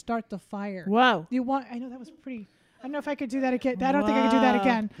kindling to start the fire. Whoa. I know that was pretty. I don't know if I could do that again. I don't think I could do that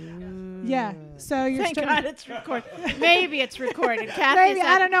again. Yeah. So you're Thank God it's recorded. Maybe it's recorded. Kathy Maybe, said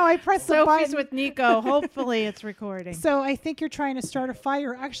I don't know. I pressed the Sophie's button. with Nico. Hopefully it's recording. So I think you're trying to start a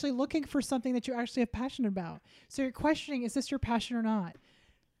fire, actually looking for something that you actually have passion about. So you're questioning, is this your passion or not?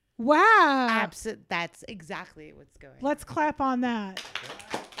 Wow. That's exactly what's going on. Let's clap on that.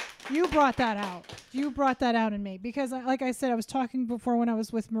 You brought that out. You brought that out in me because, like I said, I was talking before when I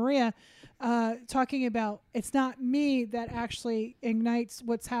was with Maria, talking about it's not me that actually ignites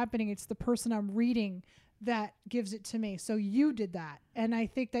what's happening. It's the person I'm reading that gives it to me. So you did that. And I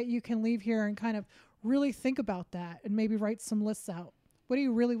think that you can leave here and kind of really think about that and maybe write some lists out. What do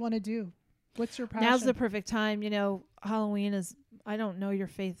you really want to do? What's your passion? Now's the perfect time. Halloween is, I don't know your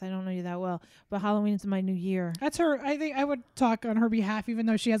faith. I don't know you that well. But Halloween is my new year. That's her. I think I would talk on her behalf, even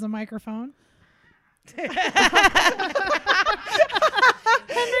though she has a microphone. Henry's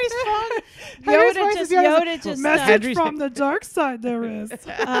phone. Yoda just message from the dark side there is.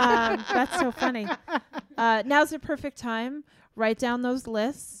 That's so funny. Now's the perfect time. Write down those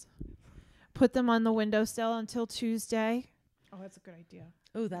lists. Put them on the windowsill until Tuesday. Oh, that's a good idea.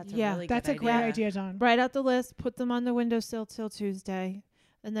 Oh, that's That's a great idea, John. Write out the list. Put them on the windowsill till Tuesday,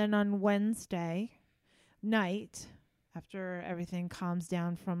 and then on Wednesday night, after everything calms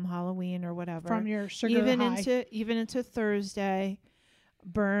down from Halloween or whatever, from your sugar high. even into Thursday,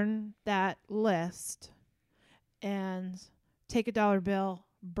 burn that list and take a $1 bill,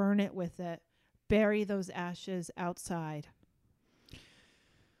 burn it with it, bury those ashes outside.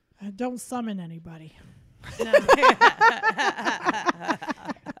 Don't summon anybody. No.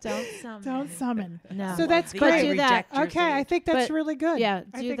 Don't summon. Don't summon. No. So that's But great. do that. Okay, I think that's really good. Yeah,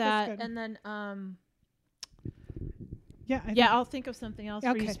 I do think that's that, good. and then yeah, I'll think of something else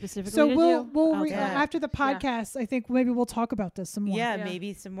for you specifically. So to we'll do. after the podcast, I think maybe we'll talk about this some more. Yeah,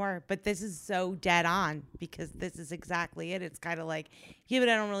 maybe some more. But this is so dead on because this is exactly it. It's kind of like, yeah, but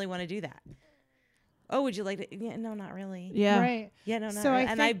I don't really want to do that. Oh, would you like to? Yeah, no, not really. Yeah. Right. Yeah, no, not So really.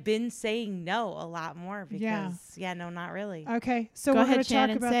 And I've been saying no a lot more because, no, not really. Okay. So Go we're ahead, going to talk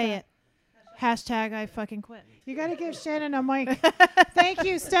Shannon, about say that. it. Hashtag I fucking quit. You got to give Shannon a mic. Thank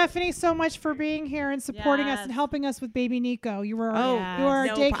you, Stephanie, so much for being here and supporting us and helping us with baby Nico. You were you were a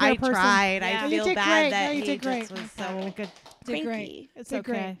daycare person. I tried. Yeah. I You feel did bad great. that No, you he did great. just was so Did did great. cranky. It's Did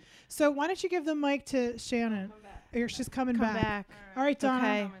okay. great. So why don't you give the mic to Shannon? She's coming Come back. back. All right, Donna.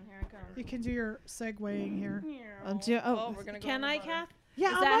 Okay. Here I come. You can do your segueing here. We're gonna go can in the I, butter. Kath? Yeah,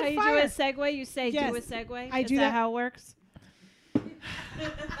 Is I'm that on how you fire. do a segue? You say Yes. do a segue? I Is do that that. how it works?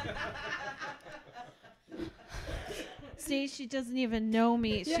 See, she doesn't even know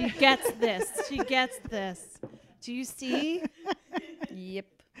me. She gets this. She gets this. Do you see? Yep.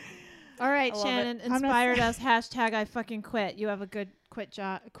 All right, I love Shannon it. inspired us. Hashtag I fucking quit. You have a good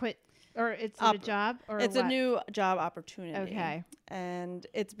job. Or it's a job? Or It's what? a new job opportunity. Okay. And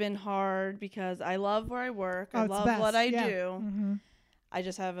it's been hard because I love where I work. Oh, I it's the love best. what I Yeah. do. Mm-hmm. I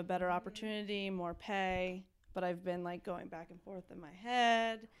just have a better opportunity, more pay. But I've been like going back and forth in my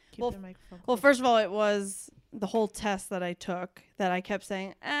head. Keep the microphone Well, close. first of all, it was the whole test that I took that I kept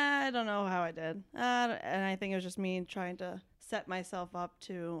saying, I don't know how I did. And I think it was just me trying to set myself up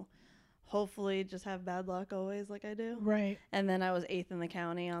to hopefully just have bad luck always like I do. Right. And then I was 8th in the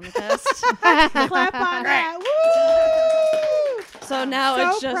county on the test. Clap on that. Woo! So now So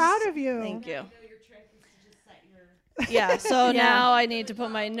it's just proud of you. Thank you. Yeah, so now I need to put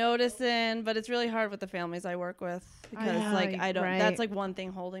my notice in, but it's really hard with the families I work with because like I don't. Right. That's like one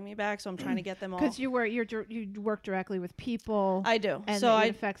thing holding me back. So I'm trying to get them all. Because you work directly with people. I do. And so it I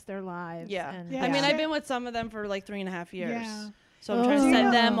affects their lives. yeah. And Yeah. I mean, Yeah. I've been with some of them for like 3.5 years. Yeah. So I'm trying to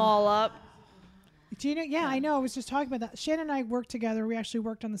set them all up. Do you know? Yeah, I know. I was just talking about that. Shannon and I worked together. We actually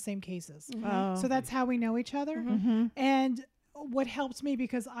worked on the same cases. Oh. So that's how we know each other. Mm-hmm. And what helped me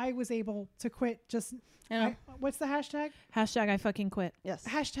because I was able to quit just. What's the hashtag? Hashtag I fucking quit. Yes.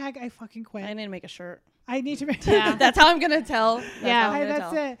 Hashtag I fucking quit. I need to make a shirt. I need to make Yeah. That's how I'm gonna tell.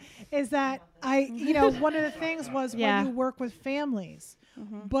 That's it. Is that one of the things was when you work with families,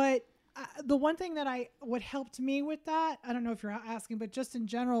 but the one thing that what helped me with that, I don't know if you're asking, but just in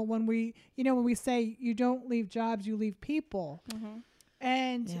general, when we say you don't leave jobs, you leave people.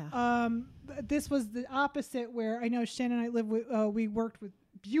 And this was the opposite where I know Shannon and I live with, we worked with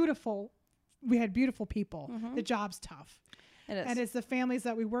we had beautiful people. The job's tough. It is. And it's the families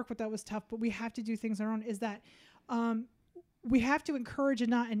that we work with that was tough, but we have to do things on our own. Is that we have to encourage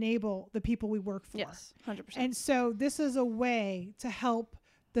and not enable the people we work for. Yes, 100%. And so this is a way to help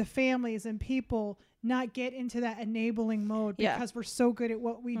the families and people not get into that enabling mode because we're so good at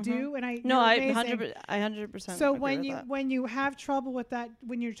what we do. And I 100%. So agree when you have trouble with that,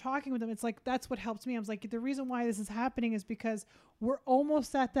 when you're talking with them, it's like that's what helps me. I was like, the reason why this is happening is because we're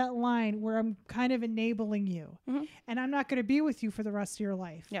almost at that line where I'm kind of enabling you, and I'm not going to be with you for the rest of your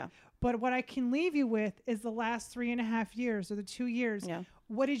life. Yeah. But what I can leave you with is the last 3.5 years or the 2 years. Yeah.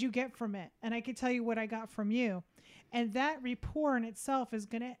 What did you get from it? And I can tell you what I got from you. And that rapport in itself is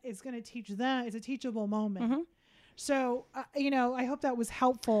gonna teach them. It's a teachable moment. So I hope that was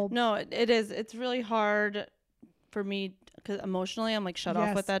helpful. No, it is. It's really hard for me because emotionally I'm like shut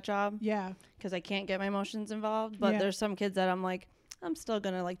off with that job. Yeah. Because I can't get my emotions involved. But there's some kids that I'm like, I'm still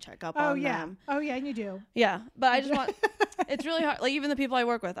gonna like check up on them. Oh yeah, and you do. Yeah, but I just want. It's really hard. Like even the people I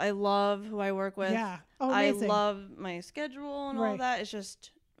work with, I love who I work with. Yeah. Oh, I amazing. love my schedule and all that. It's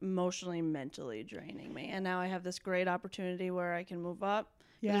just emotionally, mentally draining me. And now I have this great opportunity where I can move up.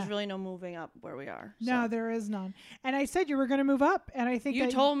 Yeah. There's really no moving up where we are. No, there is none. And I said you were going to move up, and I think you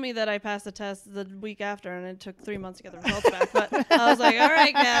told me that I passed the test the week after, and it took 3 months to get the results back. But I was like, all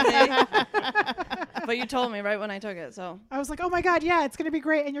right, Kathy. But you told me right when I took it, so I was like, oh my God, yeah, it's going to be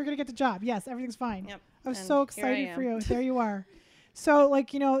great, and you're going to get the job. Yes, everything's fine. Yep. I was And so here I excited for am. you. There you are. So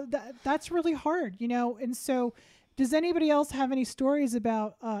that's really hard, and so. Does anybody else have any stories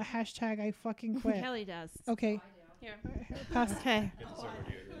about hashtag I fucking quit? Kelly does. Okay. Here. Pass. Okay.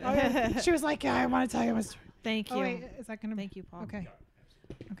 Oh, yeah. She was like, yeah, I want to tell you my story. Thank you. Oh, wait, is that going to Thank you, Paul. Okay.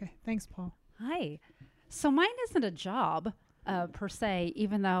 Okay. Thanks, Paul. Hi. So mine isn't a job per se,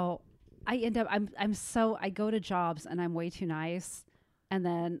 even though I end up, I go to jobs and I'm way too nice. And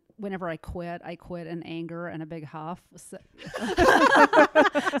then whenever I quit in anger and a big huff. So,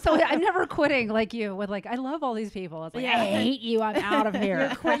 so I'm never quitting like you with like, I love all these people. It's like, I hate you. I'm out of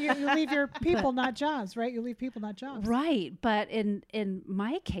here. You leave your people, not jobs, right? You leave people, not jobs. Right. But in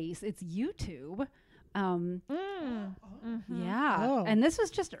my case, it's YouTube. Yeah. Oh. And this was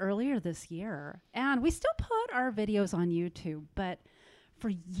just earlier this year. And we still put our videos on YouTube. But for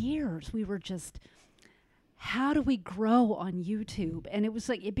years, we were just... how do we grow on YouTube? And it was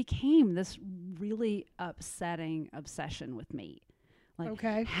like, it became this really upsetting obsession with me.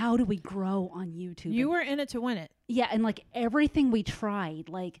 Like, how do we grow on YouTube? You were in it to win it. Yeah. And like everything we tried,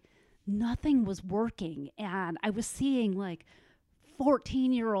 like nothing was working. And I was seeing like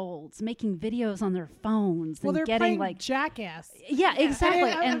 14-year-olds making videos on their phones Well, and they're getting playing like Jackass. yeah,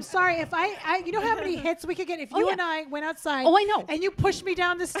 exactly. I'm sorry if I you know how many hits we could get if you and I went outside. Oh, I know. And you pushed me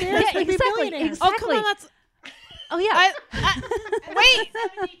down the stairs. Yeah, we'd be exactly, millionaires. Oh, come on, that's. oh yeah, Wait,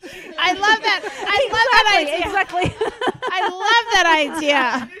 I love that. I love that idea. exactly. I love that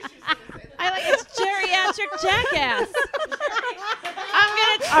idea. I like it's geriatric jackass. I'm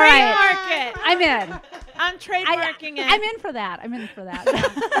gonna All right. trademark it. I'm in. I'm trademarking it. I'm in for that. I'm in for that.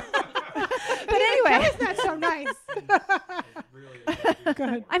 But anyway, Isn't that so nice? Go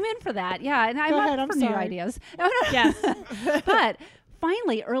ahead. I'm in for that. Yeah, and I'm Go up ahead, I'm for new sorry. ideas. No, no. Yes. But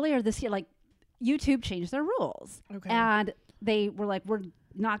finally, earlier this year, like YouTube changed their rules, Okay. and they were like, "We're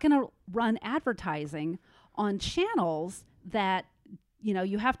not going to run advertising on channels that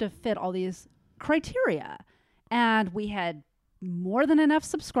you have to fit all these criteria." And we had more than enough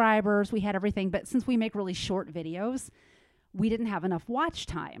subscribers. We had everything, but since we make really short videos, we didn't have enough watch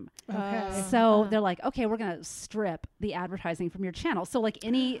time. Okay. So they're like, okay, we're going to strip the advertising from your channel. So like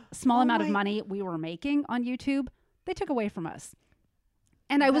any small Oh amount of my- money we were making on YouTube, they took away from us.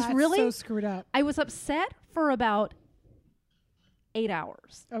 And I was That's really, so screwed up. I was upset for about 8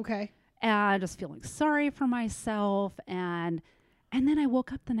 hours Okay. and just feeling sorry for myself. And then I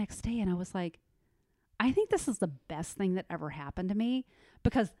woke up the next day and I was like, I think this is the best thing that ever happened to me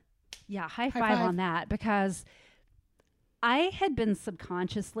because high five on that, because I had been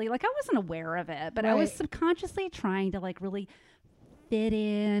subconsciously, like I wasn't aware of it, but I was Right. subconsciously trying to like really fit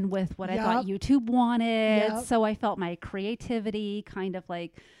in with what I thought Yup. YouTube wanted. Yup. So I felt my creativity kind of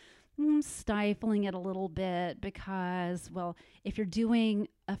like stifling it a little bit because, well, if you're doing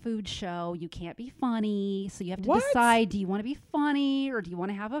a food show, you can't be funny. So you have to What? decide, do you want to be funny or do you want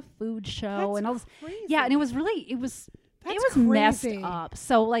to have a food show? That's and all this. crazy. Yeah, and it was really, it was That's messed crazy. up.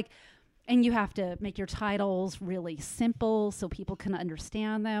 So like, and you have to make your titles really simple so people can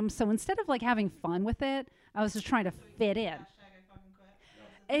understand them. So instead of like having fun with it, I was just trying to fit in.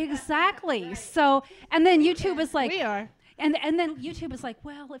 Exactly. So, and then YouTube is like, We are. and then YouTube is like,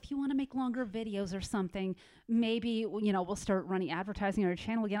 well, if you want to make longer videos or something, maybe we'll start running advertising on your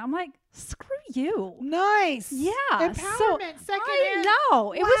channel again. I'm like, screw you. Nice. Yeah. Empowerment. Second I hand.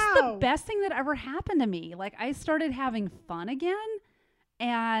 know. It was the Wow. best thing that ever happened to me. Like I started having fun again,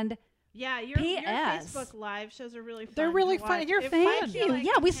 and Yeah, your P.S. Facebook live shows are really fun. They're really to fun, watch. and you're It fun. thank finds you. like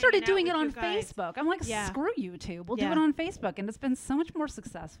Yeah, we started hanging out doing it with on you guys. Facebook. I'm like, Yeah. screw YouTube. We'll do Yeah. it on Facebook, and it's been so much more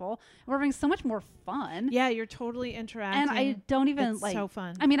successful. We're having so much more fun. Yeah, you're totally interacting. And I don't even it's like. so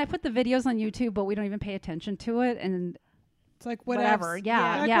fun. I mean, I put the videos on YouTube, but we don't even pay attention to it, and It's like whatever. whatevs.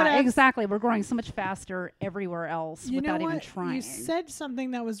 Yeah, Like yeah, whatevs. exactly. We're growing so much faster everywhere else You know without even what? trying. You said something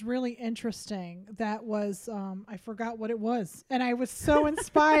that was really interesting. That was I forgot what it was, and I was so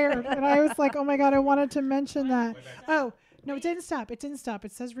inspired, and I was like, "Oh my god, I wanted to mention that." Oh no, it didn't stop. It didn't stop.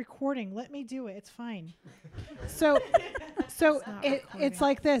 It says recording. Let me do it. It's fine. So it's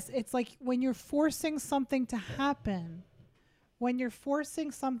like this. It's like when you're forcing something to happen. When you're forcing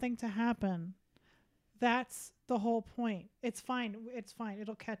something to happen, that's the whole point. It's fine. It's fine.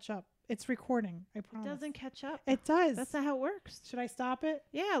 It'll catch up. It's recording. I it promise. doesn't catch up. It does. That's not how it works. Should I stop it?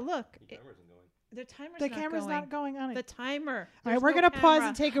 Yeah, look. The timer's The not camera's going. not going on The it. timer. All right, There's we're no gonna pause camera.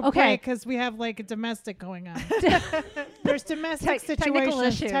 and take a Okay. break because we have like a domestic going on. There's domestic technical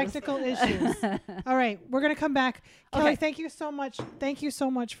situations, issues. technical issues. All right, we're gonna come back. Kelly, Okay. thank you so much. Thank you so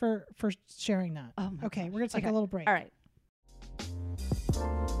much for sharing that. Oh my Okay, we're gonna take Okay. a little break. All right.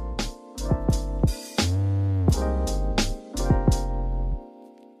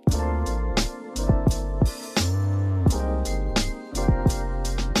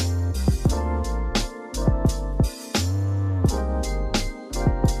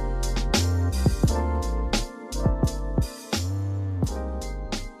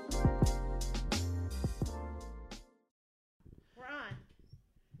 We're on.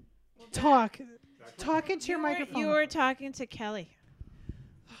 Talk into your microphone. You were talking to Kelly.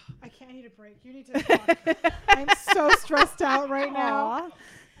 I can't need a break. You need to talk. I'm so stressed out right now. Aw.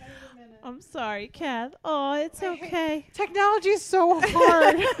 I'm sorry, Kath. Oh, it's okay. Technology is so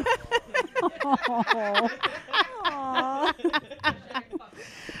hard.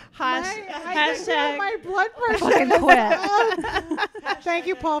 Hashtag. My blood pressure. Fucking is quit. up. Thank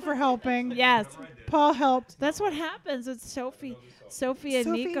you, Paul, for helping. Yes, Paul helped. that's what happens with Sophie. Sophie and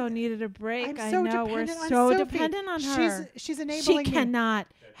Sophie, Nico needed a break. I'm I so know we're dependent on so Sophie. dependent on her. She's She enabling me. cannot.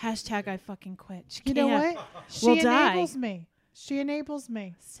 Hashtag I fucking quit. She You know can't. what? She We'll die. enables me. She enables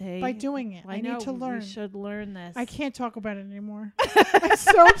me Say, by doing it. I know, need to learn. We should learn this. I can't talk about it anymore. I'm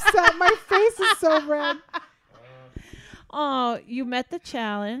so upset. My face is so red. Oh, you met the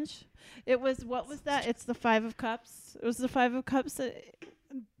challenge. It was, what was that? It's the 5 of Cups. It was the 5 of Cups.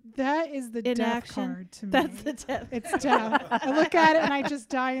 That is the In death action. card to me. That's the death. It's death. I look at it and I just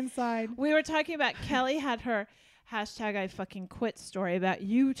die inside. We were talking about Kelly had her hashtag I fucking quit story about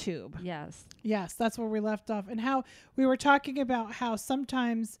YouTube. Yes. Yes, that's where we left off. And how we were talking about how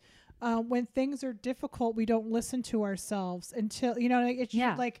sometimes when things are difficult, we don't listen to ourselves until, like, it's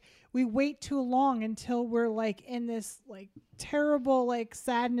like we wait too long until we're like in this like terrible, like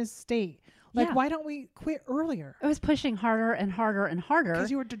sadness state. Like, why don't we quit earlier? I was pushing harder and harder and harder. Because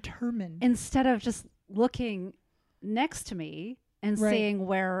you were determined. Instead of just looking next to me and seeing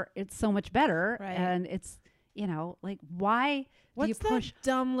where it's so much better. Right. And it's, like, why do you What's push? that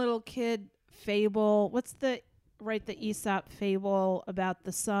dumb little kid fable? What's the Aesop fable about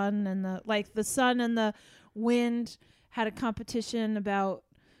the sun and the sun and the wind had a competition about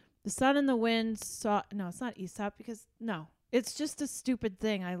the sun and the wind saw. No, it's not Aesop it's just a stupid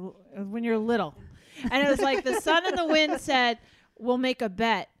thing. When you're little, and it was like the sun and the wind said, "We'll make a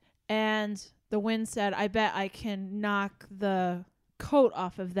bet," and the wind said, "I bet I can knock the coat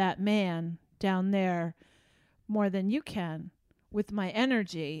off of that man down there more than you can with my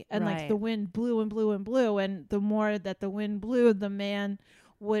energy." And like the wind blew and blew and blew, and the more that the wind blew, the man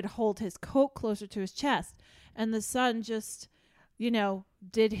would hold his coat closer to his chest, and the sun just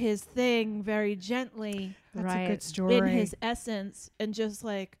did his thing very gently. That's a good story. In his essence, and just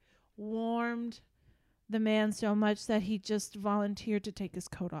like warmed the man so much that he just volunteered to take his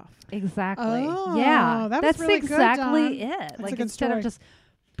coat off. Exactly. Oh, Yeah. that was That's really good, exactly Dawn. it. That's a Like, good instead story. of just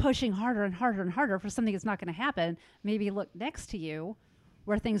pushing harder and harder and harder for something that's not going to happen, maybe look next to you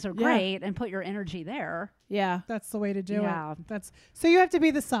where things are great and put your energy there. Yeah. That's the way to do Yeah. it. So you have to be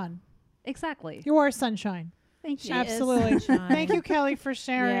the sun. Exactly. You are sunshine. Thank you. Absolutely. Thank you, Kelly, for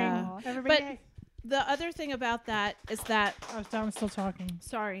sharing. Yeah. Everybody. But the other thing about that is that I'm still talking.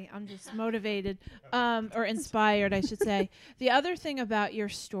 sorry, I'm just motivated, or inspired, I should say. The other thing about your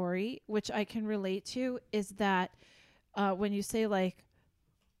story, which I can relate to, is that when you say like,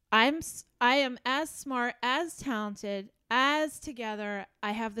 I am as smart, as talented, as together,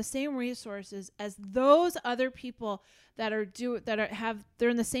 I have the same resources as those other people that they're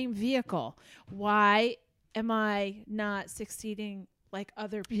in the same vehicle. Why am I not succeeding like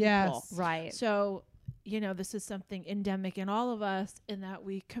other people? Yes. Right. So, this is something endemic in all of us, in that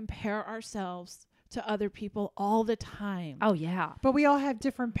we compare ourselves to other people all the time. Oh, yeah. But we all have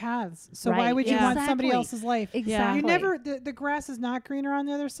different paths. So why Right. would you Yeah. want somebody Exactly. else's life? Exactly. You never, the grass is not greener on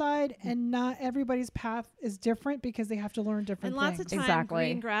the other side, and not everybody's path is different because they have to learn different And lots things. of time, Exactly.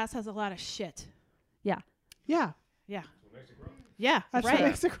 green grass has a lot of shit. Yeah. Yeah. Yeah. Yeah, That's right. what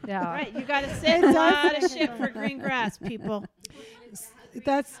makes it Yeah. Right, you got to sit a lot of shit for green grass, people.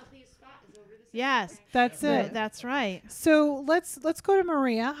 That's Yes, it. that's right. So let's go to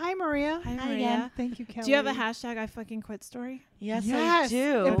Maria. Hi, Maria. Hi, Hi Maria. again. Thank you, Kelly. Do you have a hashtag I fucking quit story? Yes, Yes. I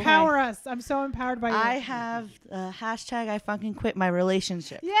do. Empower us. I'm so empowered by you. I have hashtag I fucking quit my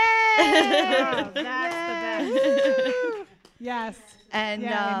relationship. Yay! Oh, that's the Yes. And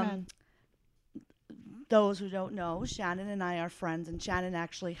Amen. those who don't know, Shannon and I are friends, and Shannon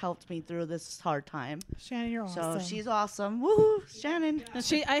actually helped me through this hard time. Shannon, you're So awesome. she's awesome. Woohoo, Shannon.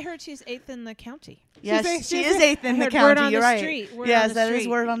 I heard she's 8th in the county. Yes, she she's is 8th in I the heard word county. on You're the right. street, word on Yes, the that is street.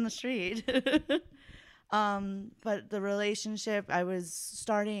 word on the street. But the relationship, I was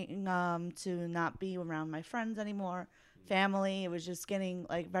starting to not be around my friends anymore, family. It was just getting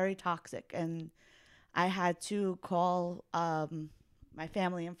like very toxic, and I had to call my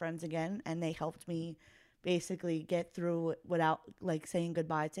family and friends again, and they helped me basically get through it without like saying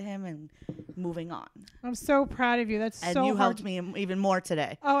goodbye to him and moving on. I'm so proud of you. That's And so you hard. helped me even more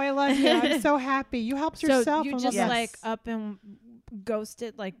today. Oh, I love you. I'm so happy. You helped So yourself. you and just love us. Yes. like up and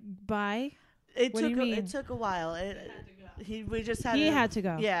ghosted, like bye? It What do took you a, mean? it took a while. We just had He to- had to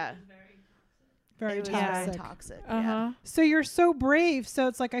go. Yeah, very it was toxic. very toxic. Uh huh. So you're so brave. So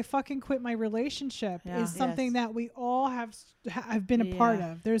it's like I fucking quit my relationship Yeah. is something Yes. that we all have been a part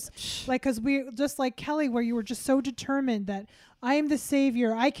Yeah. of. There's like, cause we just like Kelly, where you were just so determined that I am the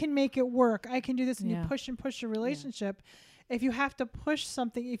savior. I can make it work. I can do this. And Yeah. you push and push your relationship. If you have to push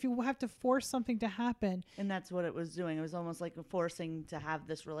something, if you have to force something to happen, And that's what it was doing. It was almost like forcing to have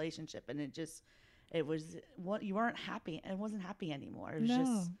this relationship, and it was what you weren't happy. It wasn't happy anymore. It was No.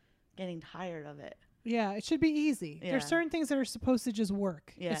 just getting tired of it. yeah, it should be easy. Yeah. There's certain things that are supposed to just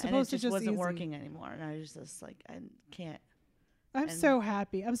work. Yeah, it's and it supposed just to just wasn't easy. working anymore. And I was just like, I can't. I'm And- so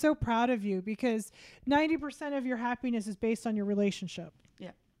happy. I'm so proud of you because 90% of your happiness is based on your relationship.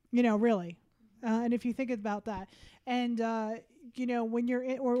 Yeah. Really. And if you think about that, and when you're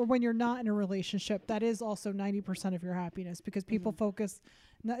in, or when you're not in a relationship, that is also 90% of your happiness, because people focus,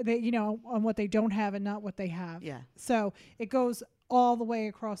 on what they don't have and not what they have. Yeah. So it goes all the way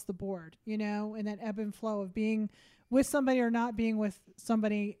across the board, and that ebb and flow of being with somebody or not being with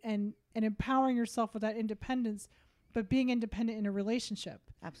somebody, and empowering yourself with that independence, but being independent in a relationship.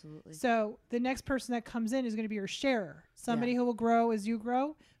 Absolutely. So the next person that comes in is going to be your sharer, somebody who will grow as you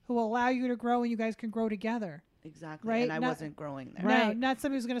grow, who will allow you to grow, and you guys can grow together. Exactly. Right? And I wasn't growing there. No, not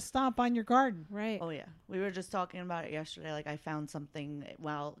somebody who's going to stomp on your garden. Right. Oh yeah, we were just talking about it yesterday. Like I found something,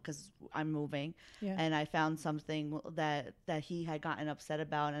 because I'm moving, and I found something that he had gotten upset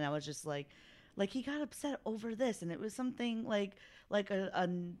about, and I was just like he got upset over this, and it was something like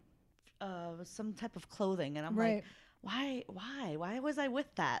some type of clothing, and I'm like, why was I with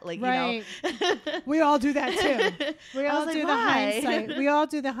that? Like, we all do that too. We all do the why? hindsight. We all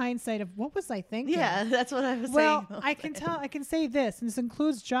do the hindsight of what was I thinking? Yeah, that's what I was saying. Well, I can say this, and this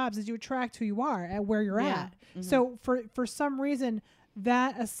includes jobs, as you attract who you are at where you're at. Mm-hmm. So for some reason,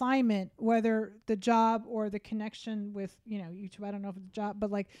 that assignment, whether the job or the connection with, YouTube, I don't know if it's a job, but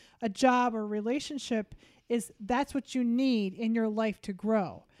like a job or relationship, that's what you need in your life to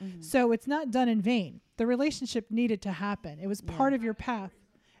grow. Mm-hmm. So it's not done in vain. The relationship needed to happen. It was part of your path.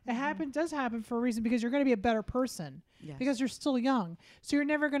 It does happen for a reason, because you're going to be a better person, because you're still young. So you're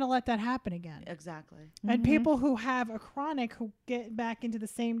never going to let that happen again. Exactly. And people who have a chronic, who get back into the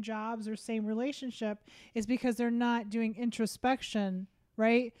same jobs or same relationship, is because they're not doing introspection,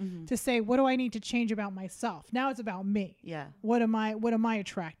 right? Mm-hmm. To say, what do I need to change about myself? Now it's about me. Yeah. What am I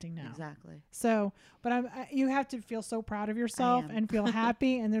attracting now? Exactly. So, but you have to feel so proud of yourself and feel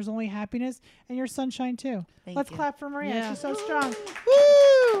happy, and there's only happiness, and you're sunshine too. Let's clap for Maria. Yeah. She's so strong.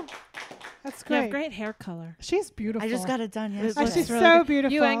 Woo! That's great. You have great hair color. She's beautiful. I just got it done yesterday. She's really so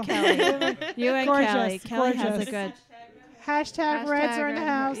beautiful. You and Kelly. You and gorgeous, Kelly. Kelly gorgeous. has a good Hashtag reds are in the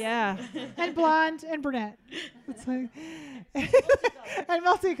house. Yeah. And blonde and brunette. It's like and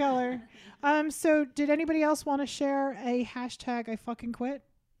multicolor. So did anybody else want to share a hashtag I fucking quit?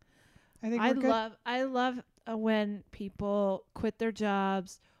 I think I love when people quit their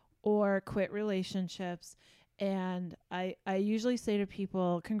jobs or quit relationships, and I usually say to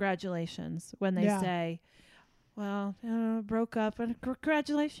people, congratulations, when they say, well, broke up, and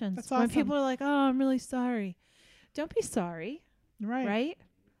congratulations. That's awesome. When people are like, oh, I'm really sorry. Don't be sorry. Right?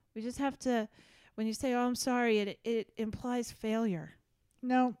 We just have to, when you say, oh, I'm sorry, it implies failure.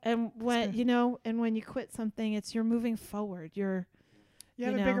 No. And when, and when you quit something, you're moving forward. You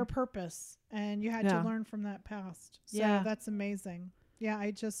have a bigger purpose, and you had to learn from that past. So that's amazing. Yeah,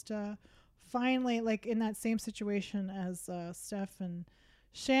 I just finally, like in that same situation as Steph and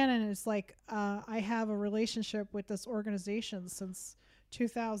Shannon, it's like I have a relationship with this organization since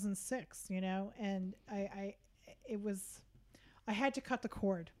 2006, and I had to cut the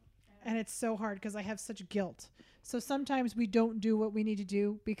cord, and it's so hard because I have such guilt. So sometimes we don't do what we need to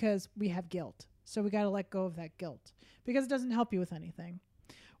do because we have guilt. So we got to let go of that guilt, because it doesn't help you with anything.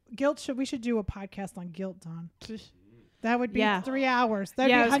 We should do a podcast on guilt, Dawn. That would be 3 hours.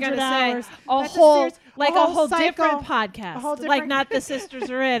 That'd be 100 hours. A whole cycle, different podcast. Like not the sisters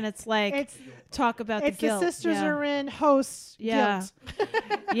are in. It's like talk about the guilt. The sisters are in hosts. Guilt.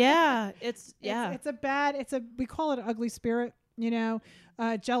 It's we call it an ugly spirit.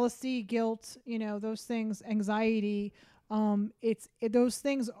 Jealousy, guilt. Those things, anxiety. Those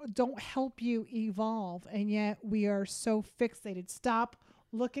things don't help you evolve, and yet we are so fixated. Stop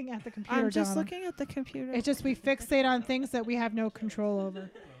looking at the computer. I'm just looking at the computer. It's just we fixate on things that we have no control over.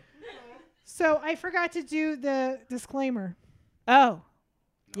 So I forgot to do the disclaimer. Oh,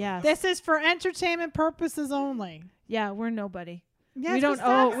 yes. This is for entertainment purposes only. Yeah, we're nobody. Yes, we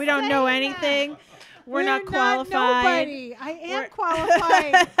don't know anything. We're not qualified. Not nobody. I am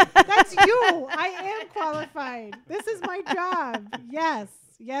qualified. That's you. I am qualified. This is my job. Yes,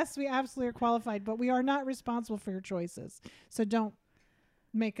 we absolutely are qualified, but we are not responsible for your choices. So don't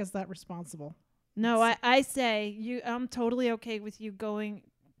make us that responsible. No, I say I'm totally okay with you going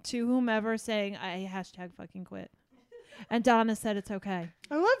to whomever saying I hashtag fucking quit. And Donna said it's okay.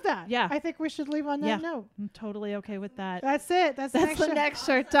 I love that. Yeah. I think we should leave on that note. I'm totally okay with that. That's it. That's the next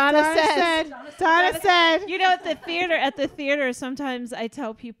shirt. Donna said. Donna said. At the theater, sometimes I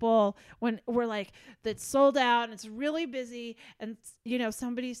tell people when we're like, that's sold out and it's really busy, and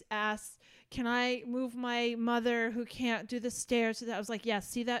somebody's asked, can I move my mother who can't do the stairs? I was like, yes.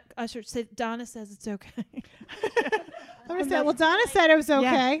 See that usher? Donna says it's okay. Well, Donna said it was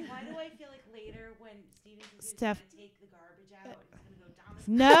okay. Yeah. Why do I feel like later when Steven's going to take the garbage out, it's going to go, Donna's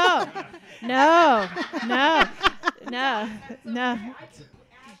No.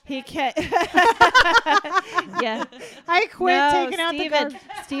 He can't. Yeah. I quit No, taking out the Steven, garbage.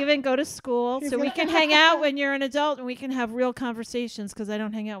 Steven, go to school so we can hang out when you're an adult and we can have real conversations because I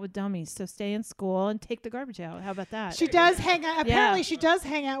don't hang out with dummies. So stay in school and take the garbage out. How about that? She does hang out. Yeah. Apparently, she does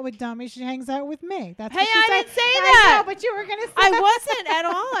hang out with dummies. She hangs out with me. That's Hey, what she I said. didn't say I that. know, but you were gonna say. I wasn't at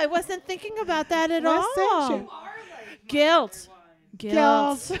all. I wasn't thinking about that at Listen, all. Guilt.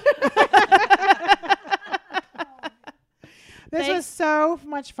 Guilt. This was so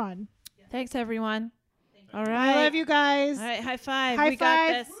much fun. Thanks, everyone. All I right. love you guys. All right, high five. High we five.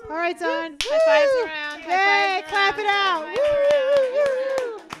 got this. All right, Don. High fives Woo! around. Yay! High fives Clap it out. around. High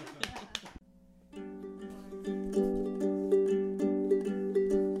fives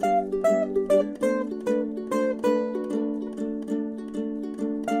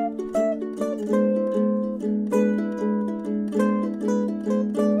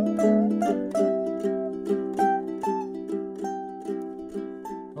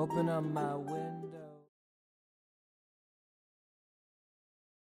Open up my window.